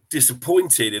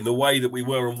disappointed in the way that we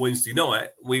were on Wednesday night.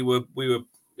 We were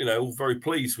all very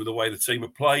pleased with the way the team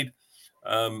had played.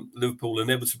 Liverpool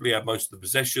inevitably had most of the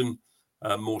possession,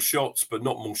 more shots, but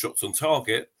not more shots on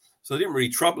target. So they didn't really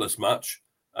trouble us much.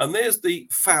 And there's the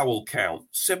foul count,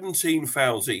 17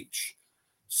 fouls each.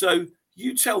 So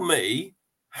you tell me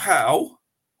how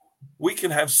we can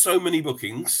have so many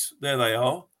bookings. There they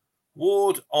are.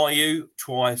 Ward, Ayew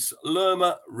twice,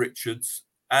 Lerma, Richards,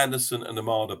 Anderson and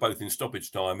Amada both in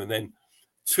stoppage time, and then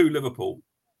 2 Liverpool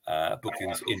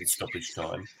bookings in stoppage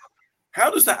time.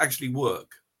 How does that actually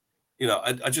work?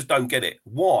 I just don't get it.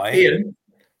 Why?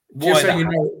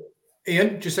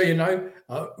 Ian, just so you know,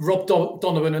 Rob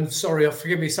Donovan, and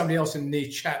forgive me, somebody else in the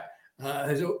chat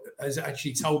has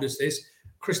actually told us this.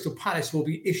 Crystal Palace will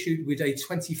be issued with a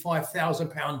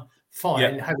 £25,000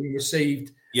 fine, having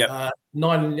received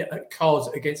 9 cards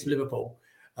against Liverpool.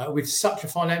 With such a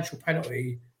financial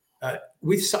penalty,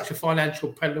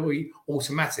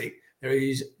 automatic, there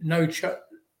is no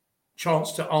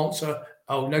chance to answer.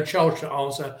 No charge to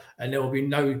answer, and there will be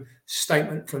no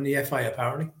statement from the FA.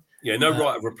 Apparently, no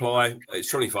right of reply. It's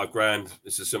 25 grand.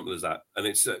 It's as simple as that, and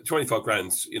it's 25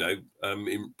 grand.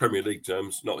 In Premier League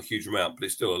terms, not a huge amount, but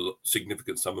it's still a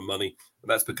significant sum of money.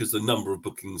 And that's because the number of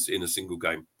bookings in a single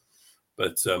game.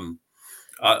 But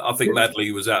I think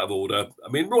Madley was out of order. I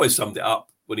mean, Roy summed it up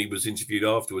when he was interviewed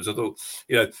afterwards. I thought,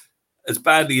 as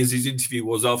badly as his interview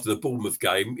was after the Bournemouth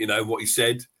game, what he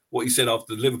said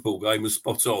after the Liverpool game was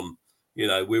spot on.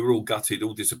 We were all gutted,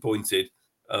 all disappointed.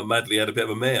 Madley had a bit of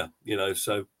a mare,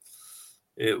 so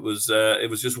it was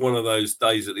just one of those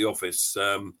days at the office.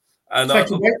 And I'm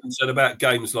concerned about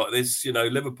games like this.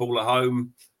 Liverpool at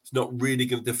home, it's not really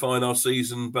going to define our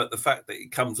season, but the fact that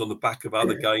it comes on the back of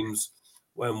other games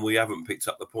when we haven't picked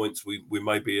up the points we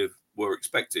maybe were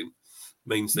expecting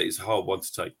means that it's a hard one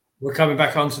to take. We're coming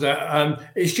back onto that.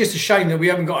 It's just a shame that we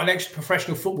haven't got an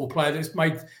ex-professional football player that's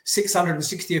made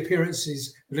 660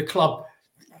 appearances with the club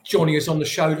joining us on the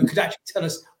show that could actually tell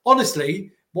us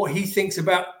honestly what he thinks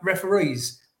about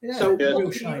referees. So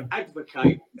what do you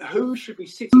advocate? Who should be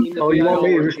sitting in the VAR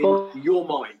in your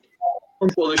mind?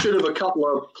 Well, they should have a couple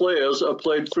of players that have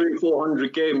played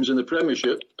 300-400 games in the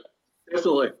Premiership.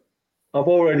 Definitely. I've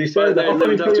already said that. They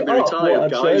would have to be retired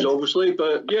guys, obviously,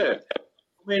 but yeah.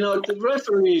 I mean, the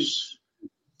referees,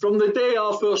 from the day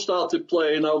I first started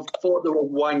playing, I've thought they were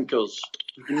wankers.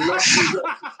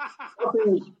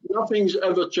 Nothing's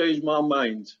ever changed my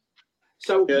mind.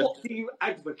 So what do you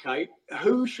advocate?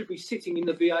 Who should be sitting in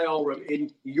the VAR room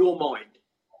in your mind?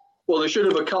 Well, they should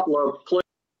have a couple of players.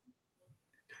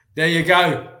 There you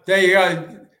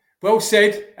go. Well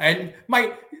said. And,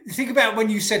 mate, think about when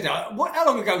you said that. How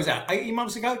long ago was that? 18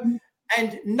 months ago?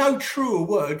 And no truer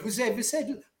word was ever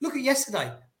said. Look at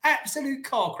yesterday. Absolute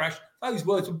car crash. Those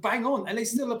words were bang on, and they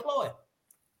still apply.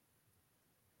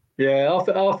 Yeah,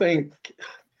 I think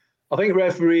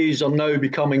referees are now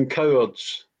becoming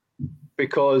cowards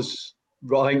because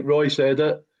I think Roy said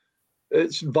it.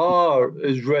 It's VAR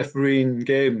is refereeing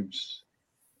games.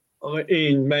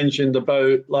 Ian mentioned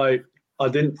about, I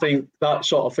didn't think that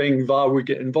sort of thing VAR would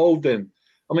get involved in.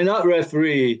 I mean, that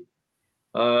referee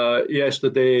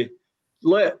yesterday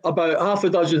let about half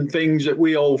a dozen things that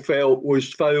we all felt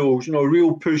was fouls,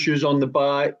 real pushes on the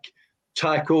back,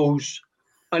 tackles,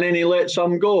 and then he let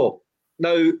some go.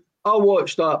 Now, I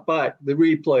watched that back, the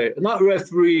replay, and that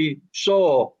referee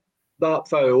saw that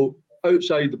foul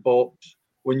outside the box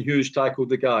when Hughes tackled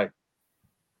the guy.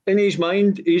 In his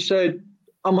mind, he said,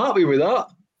 I'm happy with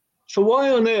that. So why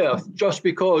on earth, just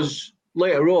because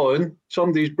later on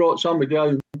somebody's brought somebody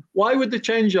down, why would they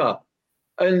change that?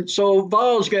 And so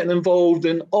VAR's getting involved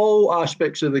in all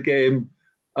aspects of the game,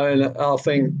 and I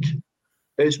think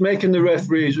it's making the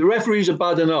referees are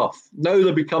bad enough. Now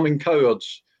they're becoming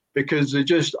cowards because they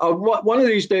just, one of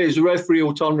these days the referee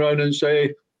will turn around and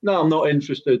say, no, I'm not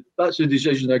interested. That's the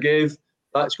decision I gave.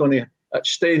 That's going to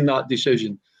abstain that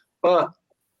decision. But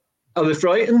are they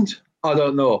frightened? I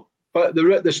don't know. But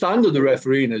the standard of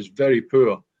refereeing is very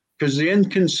poor because the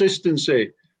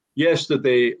inconsistency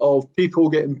yesterday of people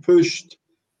getting pushed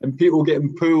and people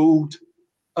getting pulled.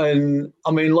 And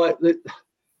I mean,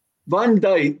 Van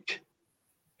Dijk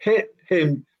hit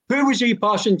him. Who was he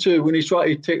passing to when he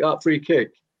tried to take that free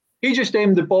kick? He just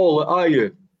aimed the ball at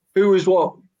Ayew, who was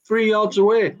 3 yards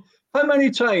away. How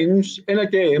many times in a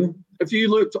game if you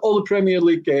looked at all the Premier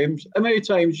League games, how many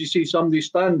times you see somebody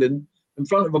standing in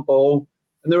front of a ball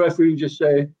and the referee just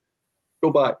say,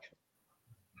 go back?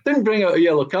 Didn't bring out a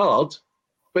yellow card,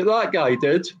 but that guy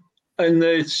did. And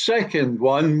the second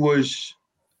one was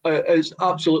it's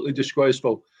absolutely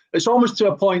disgraceful. It's almost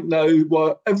to a point now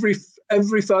where every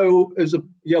foul is a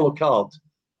yellow card.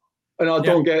 And I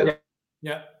don't get it.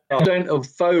 Yeah. The percent of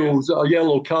fouls that are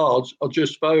yellow cards are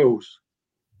just fouls.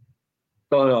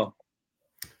 Don't know.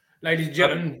 Ladies and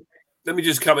gentlemen. Let me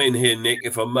just come in here, Nick,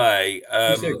 if I may.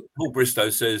 Paul Bristow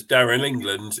says Darren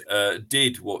England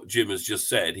did what Jim has just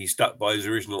said. He stuck by his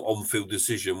original on-field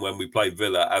decision when we played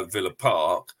Villa at Villa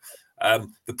Park.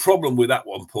 The problem with that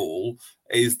one, Paul,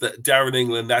 is that Darren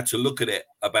England had to look at it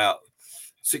about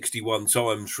 61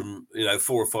 times from 4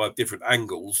 or 5 different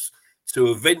angles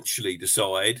to eventually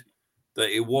decide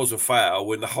that it was a foul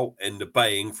when the Holt end up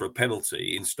baying for a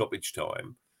penalty in stoppage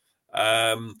time.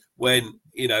 When,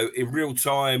 in real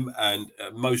time and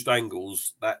at most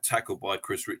angles, that tackle by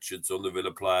Chris Richards on the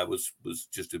Villa player was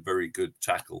just a very good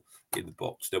tackle in the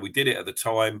box. Now, we did it at the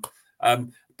time,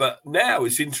 but now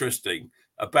it's interesting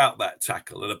about that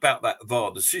tackle and about that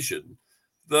VAR decision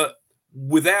that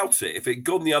without it, if it had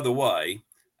gone the other way,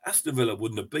 Aston Villa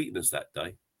wouldn't have beaten us that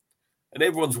day. And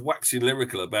everyone's waxing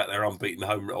lyrical about their unbeaten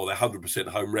home or their 100%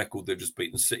 home record. They've just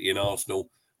beaten City and Arsenal.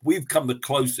 We've come the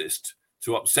closest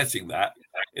to upsetting that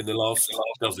in the last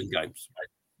dozen games.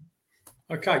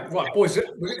 Okay, right, boys,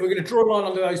 we're going to draw a line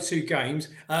under those 2 games.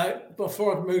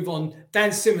 Before I move on,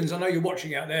 Dan Simmons, I know you're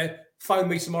watching out there. Phone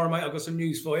me tomorrow, mate. I've got some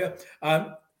news for you.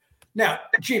 Now,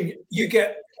 Jim, you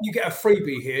get a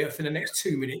freebie here for the next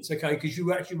 2 minutes, okay? Because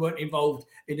you actually weren't involved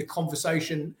in the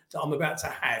conversation that I'm about to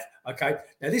have, okay?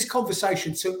 Now, this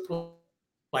conversation took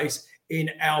place in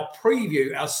our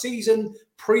season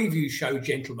preview show,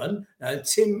 gentlemen.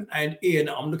 Tim and Ian,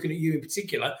 I'm looking at you in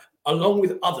particular, along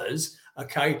with others,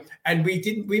 okay? And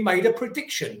we made a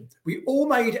prediction. We all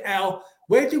made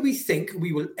where do we think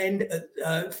we will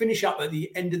finish up at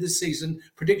the end of the season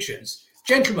predictions?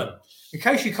 Gentlemen, in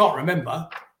case you can't remember,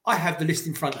 I have the list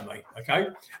in front of me, okay?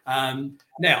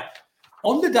 Now,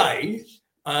 on the day,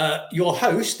 your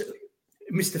host,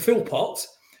 Mr. Philpott,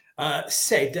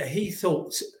 said that he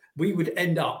thought we would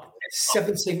end up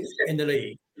 17th in the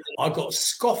league. I got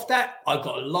scoffed at, I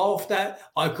got laughed at,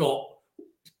 I got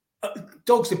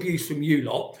dog's abuse from you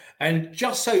lot. And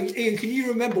just so, Ian, can you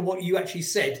remember what you actually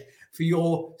said for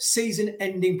your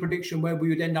season-ending prediction where we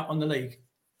would end up on the league?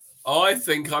 I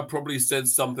think I probably said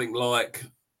something like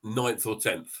 9th or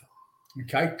 10th.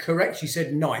 Okay, correct. You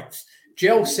said 9th.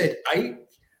 Gel said 8th.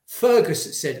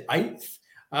 Fergus said 8th.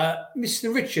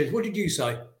 Mr. Richards, what did you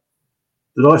say?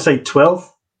 Did I say 12th?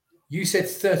 You said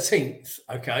 13th.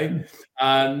 Okay.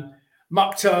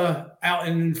 Mukta out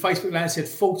in Facebook land said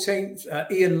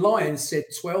 14th. Ian Lyons said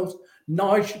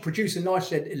 12th. Producer Nige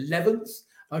said 11th.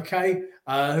 Okay.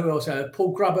 Who else?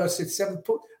 Paul Grubber said 7th.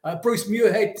 Bruce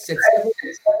Muirhead said 7th.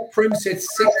 Prim said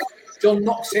 6th. John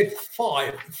Knox said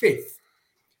 5th.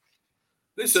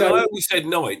 Listen, I only said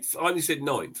 9th. I only said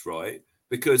 9th, right?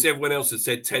 Because everyone else had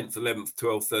said 10th, 11th,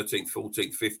 12th, 13th,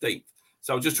 14th, 15th.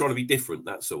 So I was just trying to be different,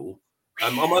 that's all.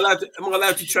 Am I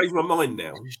allowed to change my mind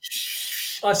now?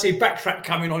 I see backtrack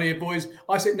coming on here, boys.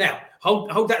 I said, now,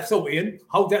 hold that thought, Ian.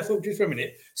 Hold that thought just for a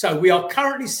minute. So we are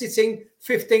currently sitting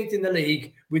 15th in the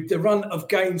league with the run of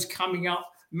games coming up.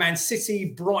 Man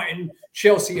City, Brighton,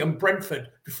 Chelsea and Brentford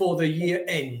before the year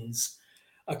ends.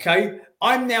 Okay,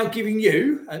 I'm now giving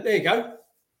you, there you go.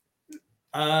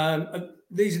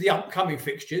 These are the upcoming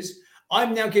fixtures.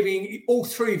 I'm now giving all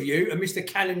 3 of you, and Mr.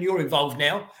 Cannon, you're involved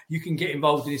now. You can get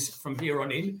involved in this from here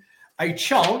on in. A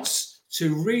chance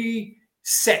to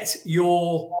reset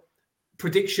your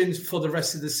predictions for the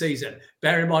rest of the season.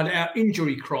 Bear in mind our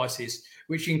injury crisis,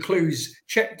 which includes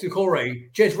Chet Decore,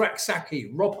 Jez Raksaki,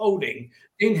 Rob Holding,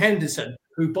 Dean Henderson,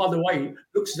 who, by the way,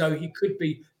 looks as though he could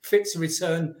be fit to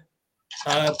return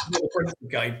for the Brentford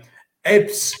game.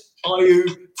 Ebbs,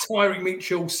 Ayew, Tyrick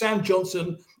Mitchell, Sam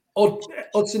Johnson,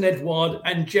 Odson Edward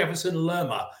and Jefferson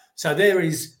Lerma. So there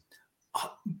is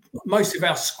most of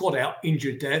our squad out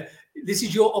injured there. This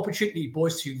is your opportunity,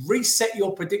 boys, to reset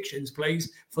your predictions,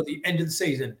 please, for the end of the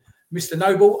season. Mr.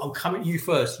 Noble, I'm coming to you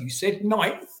first. You said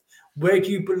 9th. Where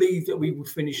do you believe that we will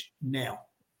finish now?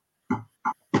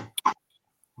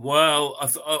 Well,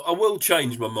 I will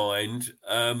change my mind.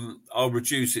 I'll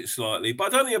reduce it slightly, but I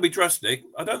don't think it'll be drastic.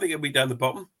 I don't think it'll be down the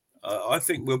bottom. I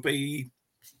think we'll be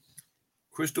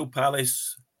Crystal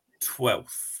Palace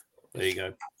 12th. There you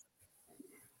go.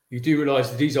 You do realise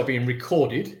that these are being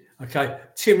recorded. Okay.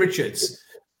 Tim Richards,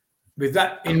 with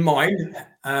that in mind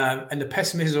and the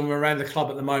pessimism around the club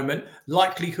at the moment,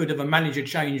 likelihood of a manager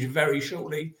change very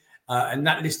shortly, and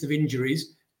that list of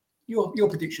injuries. Your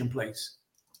prediction, please.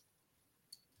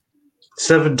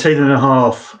 17 and a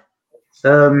half.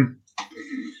 16th.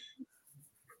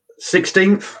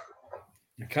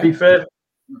 Okay. Be fair.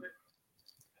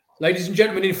 Ladies and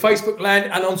gentlemen in Facebook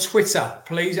land and on Twitter,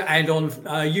 please, and on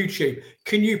YouTube,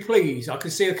 can you please, I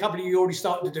can see a couple of you already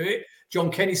starting to do it.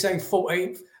 John Kenny saying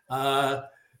 14th.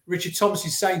 Richard Thomas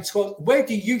is saying 12th. Where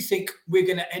do you think we're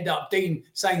going to end up? Dean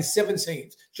saying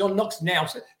 17th. John Knox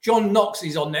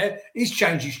is on there. He's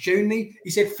changed his tune. He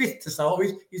said 5th to start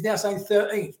with. He's now saying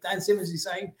 13th. Dan Simmons is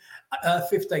saying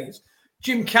 15th.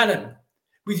 Jim Cannon,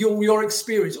 with your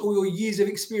experience, all your years of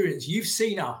experience, you've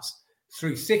seen us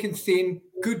through thick and thin,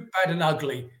 good, bad and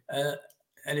ugly, and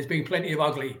there's been plenty of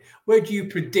ugly. Where do you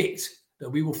predict that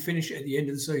we will finish at the end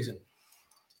of the season?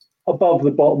 Above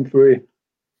the bottom three.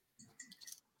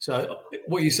 So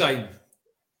what are you saying?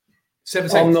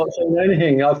 17th? I'm not saying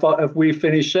anything. I thought if we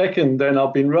finish second, then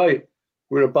I've been right.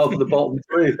 We're above the bottom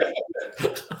three.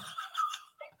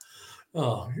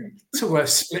 Oh, talk about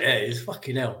split hairs.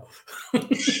 Fucking hell.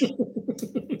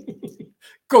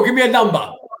 Go on, give me a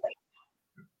number.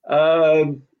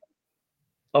 I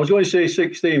was going to say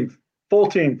 16th.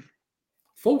 14th.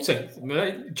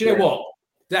 14th. Do you know what?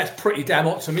 That's pretty damn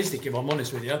optimistic, if I'm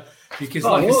honest with you. Because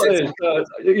like I said,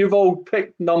 you've all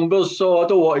picked numbers, so I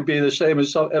don't want to be the same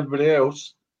as everybody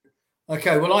else.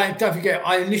 Okay, well, don't forget,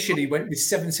 I initially went with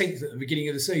 17th at the beginning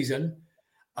of the season.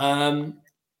 I'm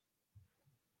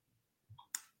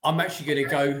actually going to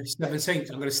go 17th.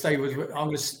 I'm going to stay with. I'm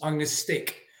going to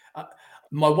stick.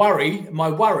 My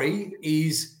worry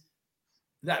is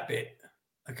that bit.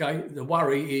 Okay, the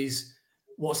worry is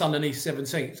what's underneath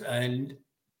 17th, and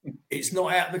it's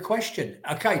not out of the question.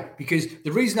 Okay, because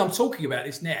the reason I'm talking about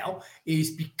this now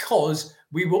is because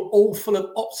we were all full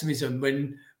of optimism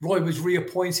when Roy was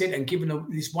reappointed and given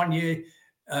this 1 year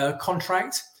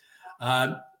contract.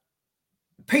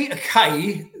 Peter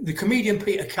Kay, the comedian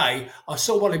Peter Kay, I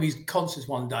saw one of his concerts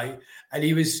one day, and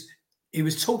he was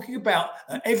talking about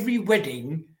every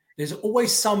wedding. There's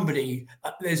always somebody.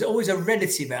 There's always a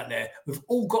relative out there. We've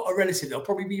all got a relative. They'll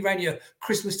probably be around your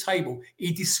Christmas table.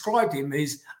 He described him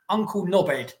as Uncle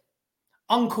Knobhead.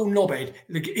 Uncle Knobhead.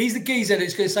 He's the geezer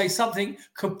that's going to say something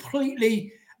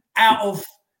completely out of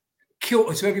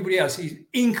kilter to everybody else. He's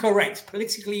incorrect,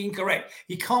 politically incorrect.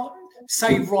 He can't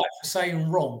say right for saying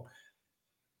wrong.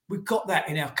 We've got that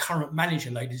in our current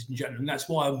manager, ladies and gentlemen. That's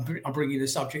why I'm bringing the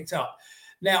subject up.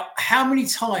 Now, how many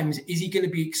times is he going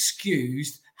to be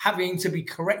excused having to be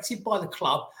corrected by the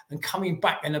club and coming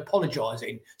back and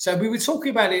apologising? So we were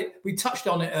talking about it. We touched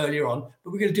on it earlier on,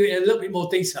 but we're going to do it in a little bit more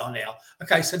detail now.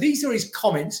 Okay, so these are his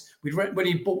comments when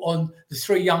he brought on the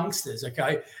three youngsters,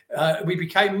 okay? We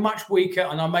became much weaker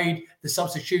and I made the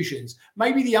substitutions.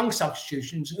 Maybe the young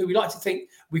substitutions, who we like to think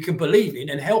we can believe in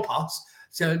and help us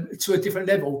to a different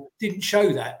level, didn't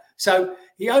show that. So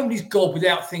he owned his gob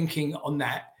without thinking on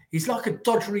that. He's like a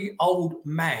doddery old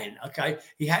man, okay?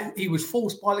 He was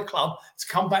forced by the club to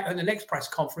come back at the next press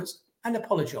conference and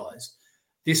apologise.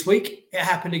 This week, it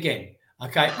happened again,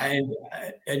 okay?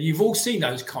 And you've all seen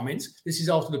those comments. This is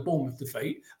after the Bournemouth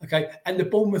defeat, okay? And the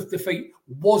Bournemouth defeat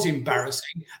was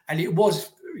embarrassing, and it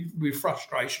was with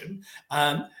frustration.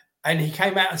 And he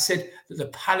came out and said that the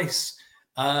Palace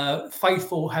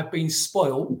faithful have been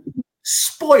spoiled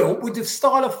with the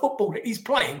style of football that he's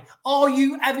playing. Are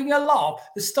you having a laugh?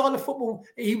 The style of football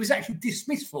he was actually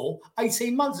dismissed for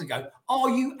 18 months ago.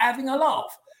 Are you having a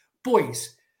laugh?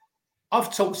 Boys,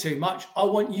 I've talked too much. I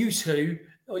want you three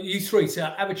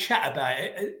to have a chat about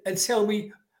it and tell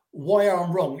me why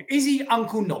I'm wrong. Is he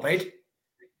Uncle Knobhead?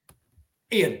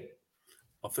 Ian?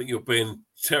 I think you're being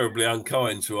terribly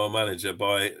unkind to our manager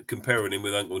by comparing him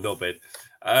with Uncle Knobhead.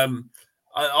 I'm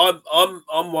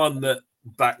one that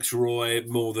backs Roy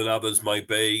more than others may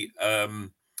be. I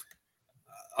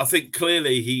think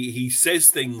clearly he says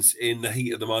things in the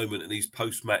heat of the moment in these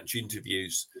post-match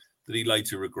interviews that he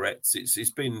later regrets.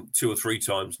 It's been 2 or 3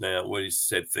 times now where he's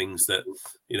said things that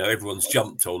everyone's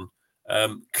jumped on.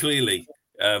 Clearly,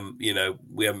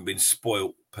 we haven't been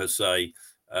spoilt per se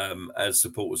as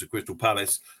supporters of Crystal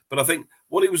Palace. But I think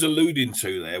what he was alluding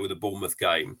to there with the Bournemouth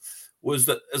game was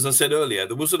that, as I said earlier,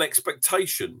 there was an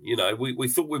expectation. We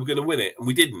thought we were going to win it, and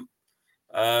we didn't.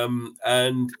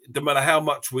 And no matter how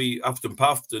much we huffed and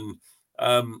puffed, and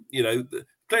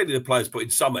clearly the players put in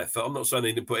some effort. I'm not saying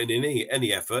they didn't put in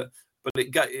any effort, but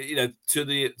it got to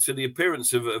the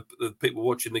appearance of the people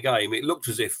watching the game, it looked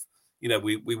as if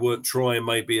we weren't trying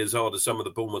maybe as hard as some of the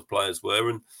Bournemouth players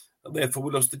were, and therefore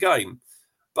we lost the game.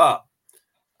 But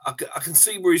I can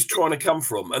see where he's trying to come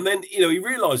from, and then he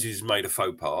realises he's made a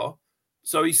faux pas.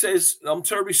 So he says, I'm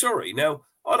terribly sorry. Now,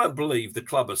 I don't believe the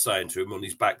club are saying to him on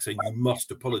his back, saying, you must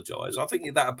apologise. I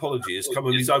think that apology has come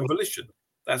of his own volition.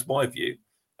 That's my view.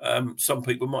 Some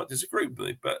people might disagree with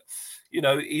me, but,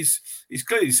 he's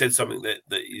clearly said something that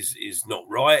is not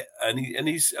right, and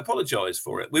he's apologised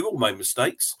for it. We've all made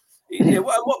mistakes.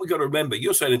 What we've got to remember,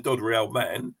 you're saying a doddery old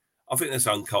man. I think that's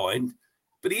unkind,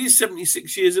 but he is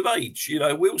 76 years of age.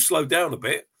 We'll slow down a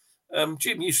bit.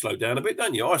 Jim, you slow down a bit,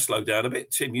 don't you? I slow down a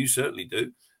bit. Tim, you certainly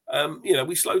do.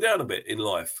 We slow down a bit in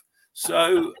life.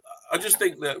 So I just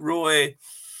think that Roy...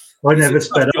 I never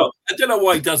sped up. I don't know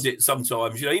why he does it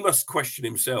sometimes. He must question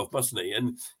himself, mustn't he?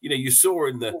 And, you saw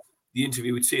in the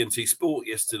interview with TNT Sport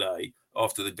yesterday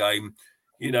after the game,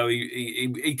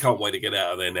 he can't wait to get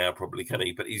out of there now, probably, can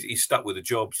he? But he's stuck with a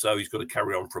job, so he's got to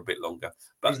carry on for a bit longer.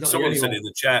 But someone said in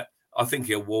the chat, I think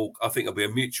he'll walk. I think it'll be a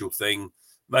mutual thing.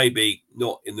 Maybe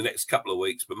not in the next couple of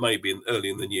weeks, but maybe early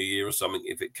in the new year or something,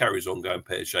 if it carries on going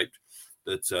pear-shaped,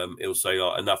 that he'll say,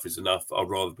 enough is enough. I'd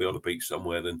rather be on a beach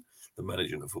somewhere than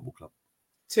managing a football club.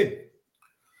 Tim?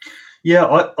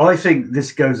 Yeah, I think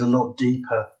this goes a lot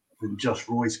deeper than just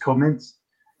Roy's comments.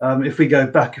 If we go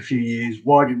back a few years,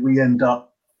 why did we end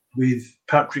up with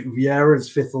Patrick Vieira as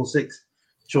 5th or 6th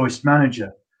choice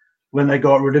manager? When they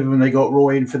got rid of him and they got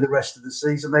Roy in for the rest of the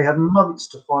season, they had months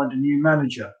to find a new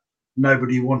manager.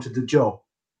 Nobody wanted the job.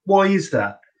 Why is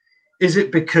that? Is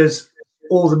it because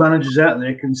all the managers out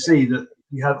there can see that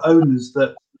you have owners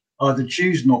that either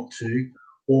choose not to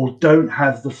or don't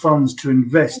have the funds to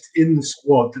invest in the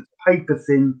squad that's paper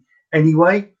thin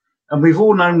anyway? And we've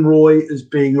all known Roy as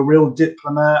being a real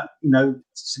diplomat,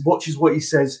 watches what he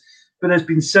says. But there's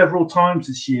been several times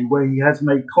this year where he has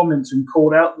made comments and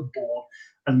called out the board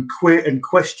and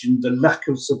questioned the lack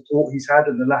of support he's had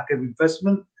and the lack of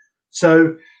investment.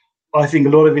 So I think a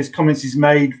lot of his comments he's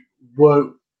made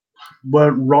weren't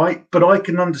right, but I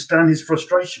can understand his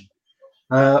frustration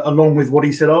along with what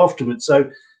he said afterwards. So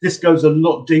this goes a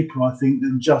lot deeper, I think,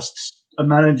 than just a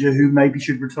manager who maybe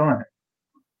should retire.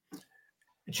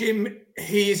 Jim,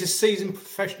 he is a seasoned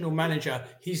professional manager.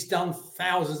 He's done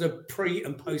thousands of pre-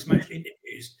 and post-match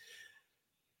interviews.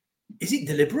 Is it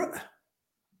deliberate,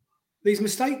 these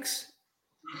mistakes?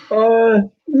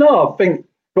 No, I think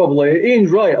probably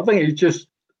Ian's right. I think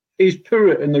he's put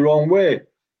it in the wrong way.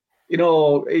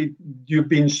 You've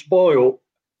been spoiled.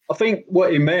 I think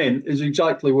what he meant is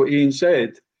exactly what Ian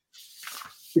said.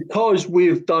 Because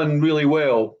we've done really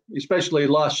well, especially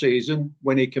last season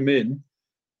when he came in,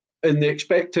 and the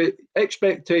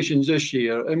expectations this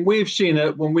year, and we've seen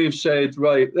it when we've said,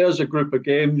 right, there's a group of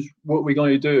games, what are we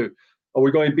going to do? Are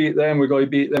we going to beat them? We're going to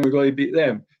beat them. We're going to beat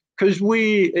them. Because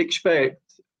we expect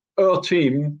our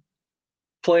team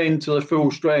playing to the full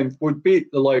strength would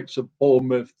beat the likes of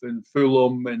Bournemouth and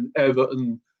Fulham and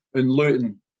Everton and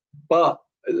Luton. But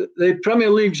the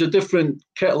Premier League's a different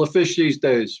kettle of fish these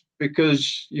days,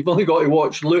 because you've only got to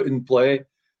watch Luton play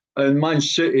and Man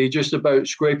City just about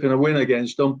scraping a win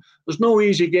against them. There's no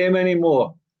easy game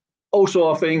anymore.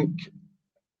 Also, I think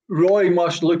Roy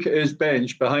must look at his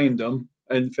bench behind him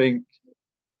and think,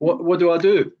 what do I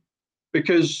do?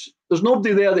 Because there's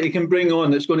nobody there that he can bring on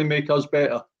that's going to make us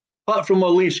better. Apart from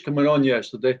Elise coming on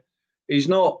yesterday, he's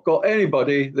not got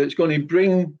anybody that's going to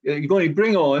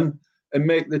bring on and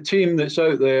make the team that's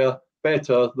out there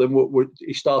better than what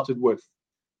he started with.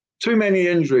 Too many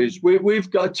injuries. We've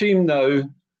got a team now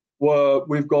where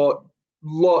we've got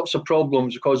lots of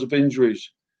problems because of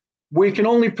injuries. We can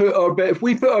only if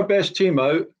we put our best team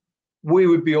out, we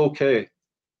would be okay.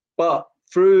 But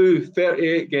through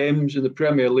 38 games in the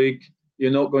Premier League, you're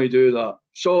not going to do that.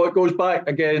 So it goes back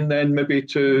again then maybe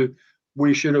to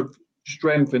we should have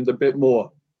strengthened a bit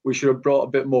more. We should have brought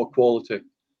a bit more quality.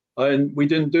 And we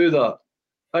didn't do that.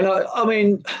 And I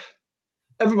mean,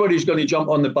 everybody's going to jump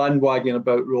on the bandwagon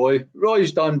about Roy.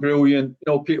 Roy's done brilliant.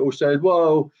 People said,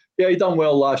 well, yeah, he done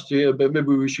well last year, but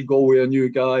maybe we should go with a new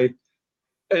guy.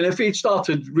 And if he'd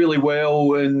started really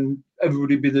well, and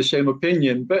everybody'd be the same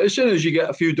opinion. But as soon as you get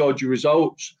a few dodgy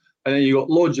results and then you got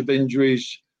loads of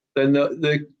injuries, then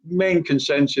the main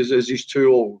consensus is he's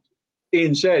too old.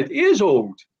 Ian said he is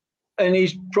old, and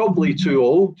he's probably too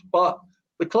old, but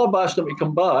the club asked him to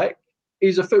come back.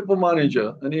 He's a football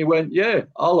manager, and he went, yeah,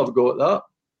 I'll have a go at that.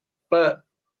 But,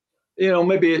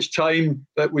 maybe it's time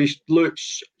that we look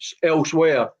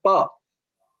elsewhere. But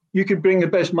you could bring the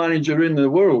best manager in the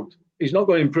world. He's not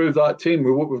going to improve that team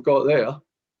with what we've got there,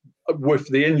 with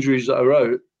the injuries that are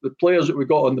out. The players that we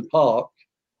got on the park,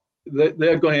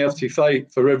 they're going to have to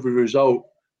fight for every result.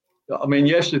 I mean,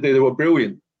 yesterday they were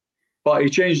brilliant, but he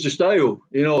changed the style.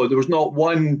 There was not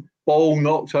one ball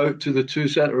knocked out to the two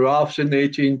centre halves in the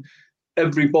 18.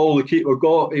 Every ball the keeper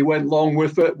got, he went long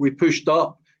with it. We pushed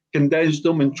up. condensed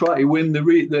them and try to win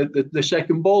the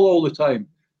second ball all the time,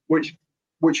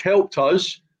 which helped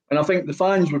us. And I think the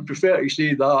fans would prefer to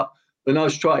see that than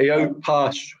us try to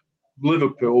outpass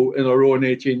Liverpool in our own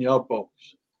 18-yard box.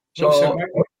 So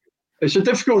it's a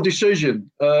difficult decision.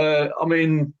 I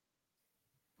mean,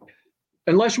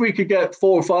 unless we could get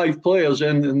 4 or 5 players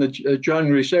in the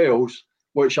January sales,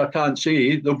 which I can't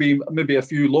see, there'll be maybe a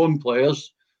few loan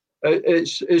players.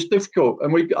 It's difficult,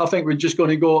 and I think we're just going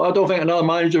to go. I don't think another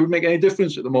manager would make any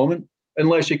difference at the moment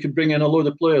unless he could bring in a load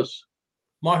of players.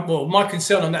 My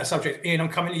concern on that subject, Ian, I'm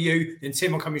coming to you, and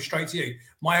Tim, I'm coming straight to you.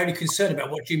 My only concern about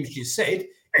what Jim's just said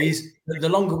is that the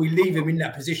longer we leave him in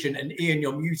that position, and Ian,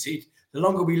 you're muted, the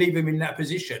longer we leave him in that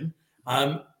position,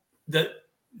 that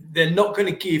they're not going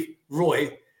to give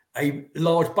Roy a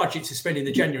large budget to spend in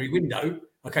the January window.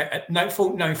 Okay, knowing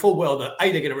full well that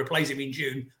they're going to replace him in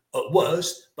June at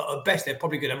worst, but at best they're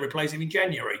probably going to replace him in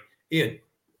January. Ian.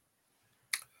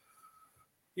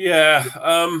 Yeah,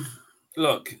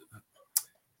 look,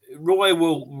 Roy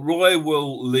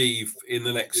will leave in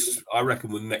the next, I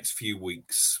reckon, within the next few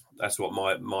weeks. That's what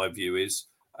my view is.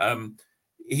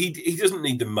 He doesn't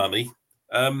need the money.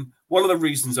 One of the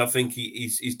reasons I think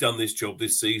he's done this job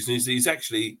this season is he's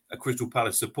actually a Crystal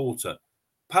Palace supporter.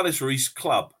 Palace are his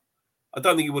club. I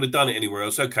don't think he would have done it anywhere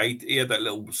else. Okay, he had that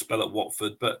little spell at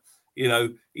Watford, but, you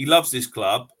know, he loves this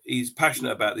club. He's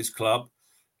passionate about this club.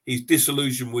 He's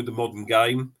disillusioned with the modern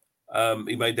game.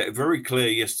 He made that very clear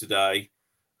yesterday.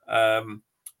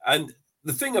 And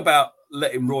the thing about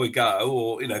letting Roy go,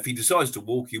 or, you know, if he decides to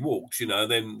walk, he walks, you know,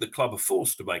 then the club are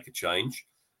forced to make a change.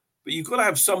 But you've got to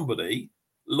have somebody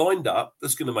lined up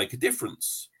that's going to make a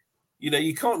difference. You know,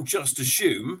 you can't just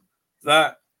assume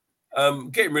that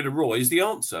getting rid of Roy is the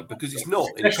answer, because it's not.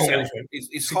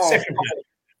 It's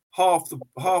half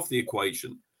the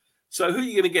equation. So who are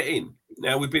you going to get in?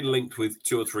 Now, we've been linked with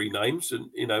 2 or 3 names, and,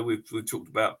 you know, we've talked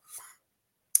about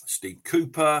Steve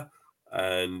Cooper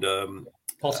and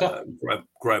Potter,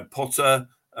 Graham Potter,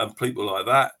 and people like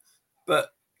that. But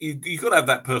you've got to have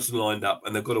that person lined up,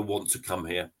 and they've got to want to come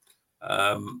here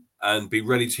and be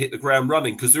ready to hit the ground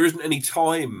running, because there isn't any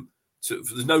time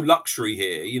there's no luxury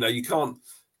here. You know, you can't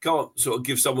sort of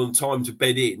give someone time to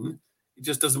bed in. It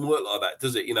just doesn't work like that,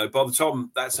 does it? You know, by the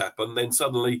time that's happened, then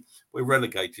suddenly we're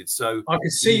relegated. So I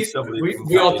can see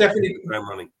we are definitely ground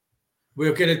running.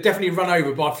 We're going to definitely run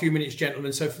over by a few minutes,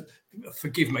 gentlemen. So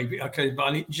forgive me, okay, but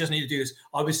I just need to do this.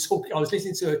 I was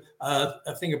listening to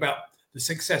a thing about the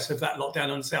success of that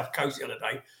lockdown on the South Coast the other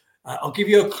day. I'll give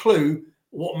you a clue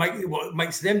what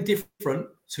makes them different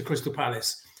to Crystal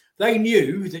Palace. They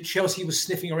knew that Chelsea was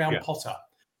sniffing around Potter.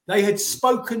 They had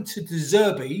spoken to De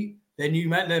Zerbi,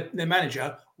 their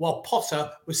manager, while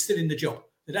Potter was still in the job.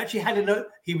 They'd actually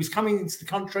he was coming into the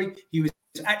country. He was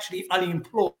actually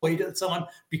unemployed at the time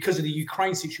because of the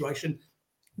Ukraine situation.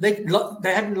 They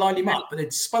hadn't lined him up, but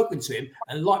they'd spoken to him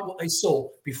and liked what they saw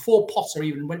before Potter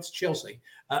even went to Chelsea.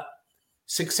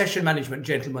 Succession management,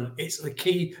 gentlemen, it's the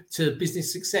key to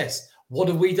business success. What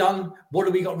have we done? What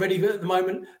have we got ready at the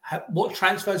moment? What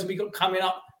transfers have we got coming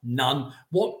up? None.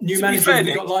 What new managers have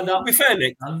we got lined up? To be fair,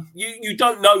 Nick, you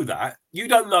don't know that. You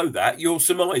don't know that. You're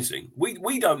surmising.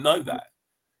 We don't know that.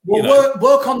 We'll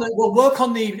work on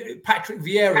the Patrick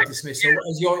Vieira dismissal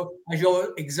as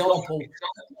your example.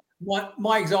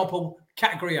 My example,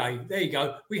 category A. There you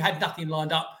go. We had nothing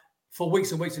lined up for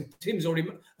weeks and weeks, and Tim's already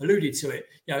alluded to it.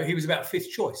 You know, he was about 5th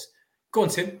choice. Go on,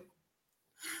 Tim.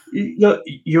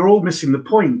 You're all missing the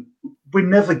point. We're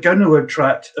never going to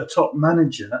attract a top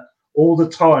manager all the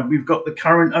time. We've got the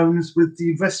current owners with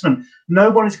the investment. No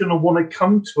one is going to want to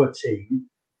come to a team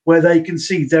where they can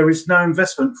see there is no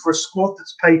investment for a squad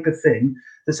that's paper thin,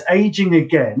 that's aging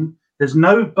again. There's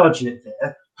no budget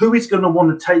there. Who is going to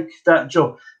want to take that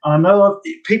job? I know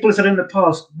people have said in the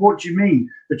past, what do you mean?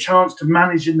 The chance to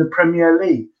manage in the Premier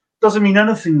League doesn't mean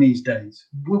anything these days.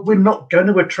 We're not going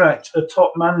to attract a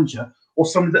top manager or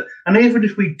somebody that, and even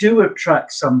if we do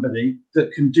attract somebody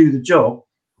that can do the job,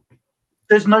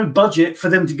 there's no budget for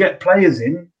them to get players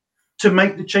in to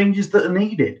make the changes that are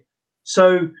needed.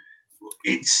 So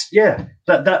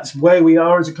that's where we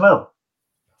are as a club.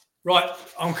 Right,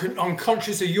 I'm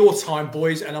conscious of your time,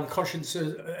 boys, and I'm conscious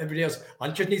of everybody else. I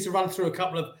just need to run through a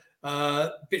couple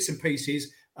of bits and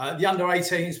pieces. The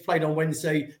under-18s played on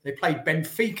Wednesday. They played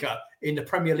Benfica in the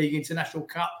Premier League International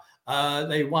Cup.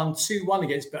 They won 2-1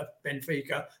 against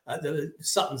Benfica at the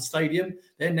Sutton Stadium.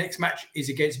 Their next match is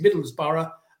against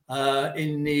Middlesbrough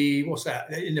in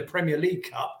the Premier League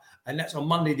Cup, and that's on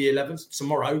Monday the 11th,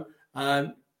 tomorrow.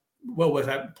 Well worth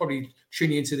probably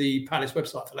tuning into the Palace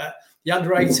website for that. The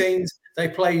under-18s, they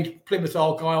played Plymouth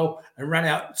Argyle and ran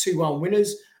out 2-1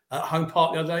 winners. at Home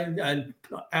Park the other day, and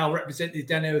our representative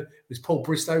down there was Paul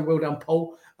Bristow. Well done,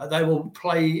 Paul. They will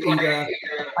play either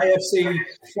AFC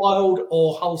Fylde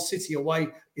or Hull City away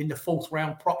in the 4th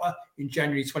round proper in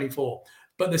January 24.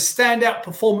 But the standout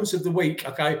performance of the week,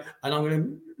 okay, and I'm going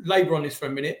to labour on this for a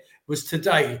minute, was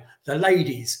today, the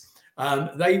ladies.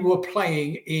 They were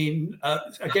playing in,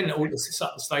 again, at Alder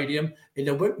Sutton Stadium in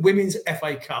the Women's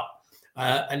FA Cup.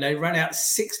 And they ran out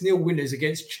 6-0 winners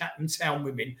against Chatham Town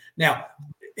women. Now,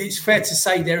 it's fair to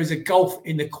say there is a gulf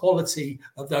in the quality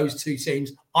of those two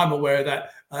teams. I'm aware of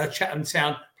that. Chatham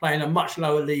Town playing a much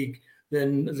lower league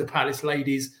than the Palace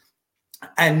ladies.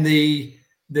 And the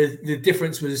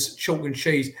difference was chalk and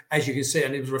cheese, as you can see,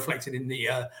 and it was reflected in the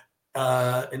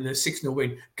 6-0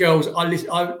 win. Girls,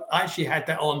 I actually had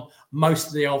that on most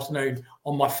of the afternoon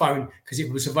on my phone because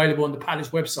it was available on the Palace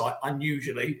website,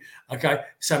 unusually. Okay,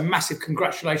 so massive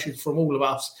congratulations from all of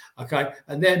us. Okay,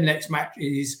 and then next match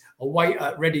is away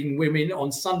at Reading Women on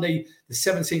Sunday, the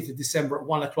 17th of December at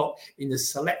 1 o'clock in the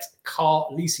Select Car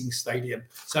Leasing Stadium.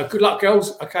 So good luck,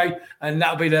 girls. Okay, and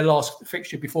that'll be their last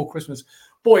fixture before Christmas.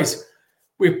 Boys,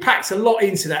 we've packed a lot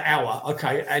into that hour,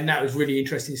 okay, and that was really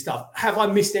interesting stuff. Have I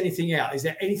missed anything out? Is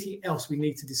there anything else we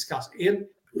need to discuss, Ian?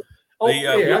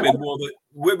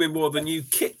 Women wore the new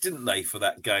kit, didn't they, for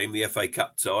that game, the FA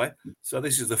Cup tie? So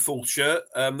this is the full shirt.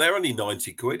 They're only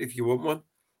 90 quid if you want one.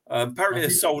 Apparently they're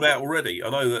sold out already.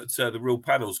 I know that the Real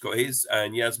Panel's got his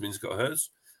and Yasmin's got hers.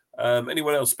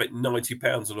 Anyone else spent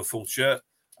 £90 on a full shirt?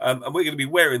 And we're going to be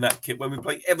wearing that kit when we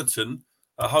play Everton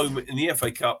at home in the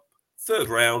FA Cup 3rd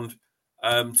round.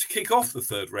 To kick off the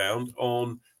 3rd round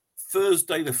on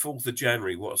Thursday, the 4th of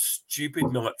January. What a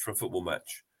stupid night for a football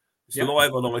match. It's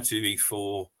live on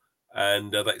ITV4,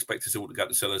 and they expect us all to go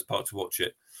to Sellers Park to watch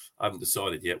it. I haven't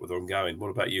decided yet whether I'm going. What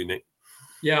about you, Nick?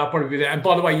 Yeah, I'll probably be there. And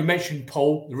by the way, you mentioned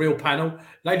Paul, the Real Panel.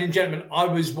 Ladies and gentlemen, I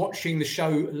was watching the show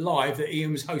live that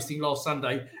Ian was hosting last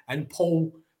Sunday, and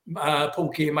Paul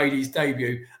Keir made his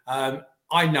debut.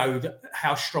 I know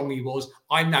how strong he was.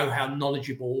 I know how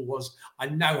knowledgeable he was. I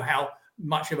know how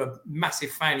much of a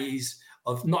massive fan he is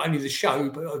of not only the show,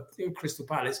 but of Crystal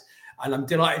Palace. And I'm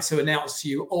delighted to announce to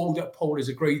you all that Paul has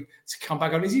agreed to come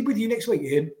back on. Is he with you next week,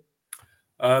 Ian?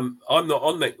 I'm not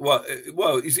on next. Well,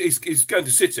 he's going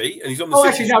to City, and he's on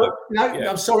the City. Actually, no, yeah.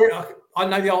 I'm sorry. I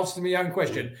know the answer to my own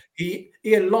question.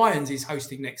 Ian Lyons is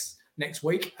hosting next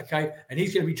week, okay? And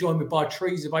he's going to be joined by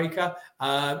Teresa Baker,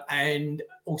 and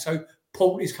also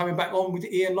Paul is coming back on with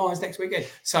Ian Lyons next weekend.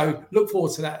 So look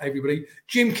forward to that, everybody.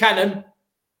 Jim Cannon,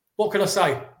 what can I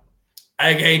say?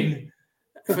 Again,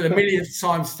 for the millionth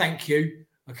time, thank you.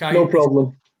 Okay. No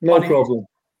problem.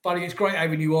 Buddy, it's great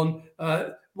having you on.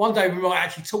 One day we might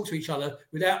actually talk to each other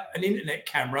without an internet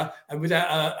camera and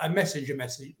without a messenger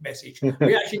message.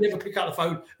 We actually never pick up the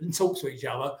phone and talk to each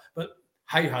other. But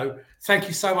hey ho, thank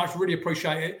you so much. Really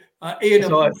appreciate it.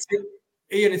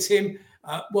 Ian and Tim,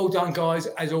 well done, guys,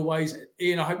 as always.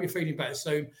 Ian, I hope you're feeling better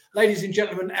soon. Ladies and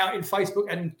gentlemen out in Facebook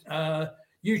and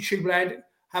YouTube land,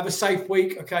 have a safe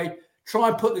week, okay? Try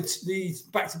and put the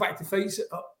back-to-back defeats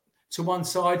to one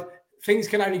side. Things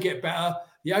can only get better.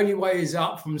 The only way is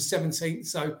up from the 17th.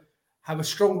 So have a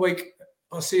strong week.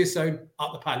 I'll see you soon.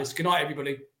 Up the Palace. Good night,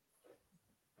 everybody.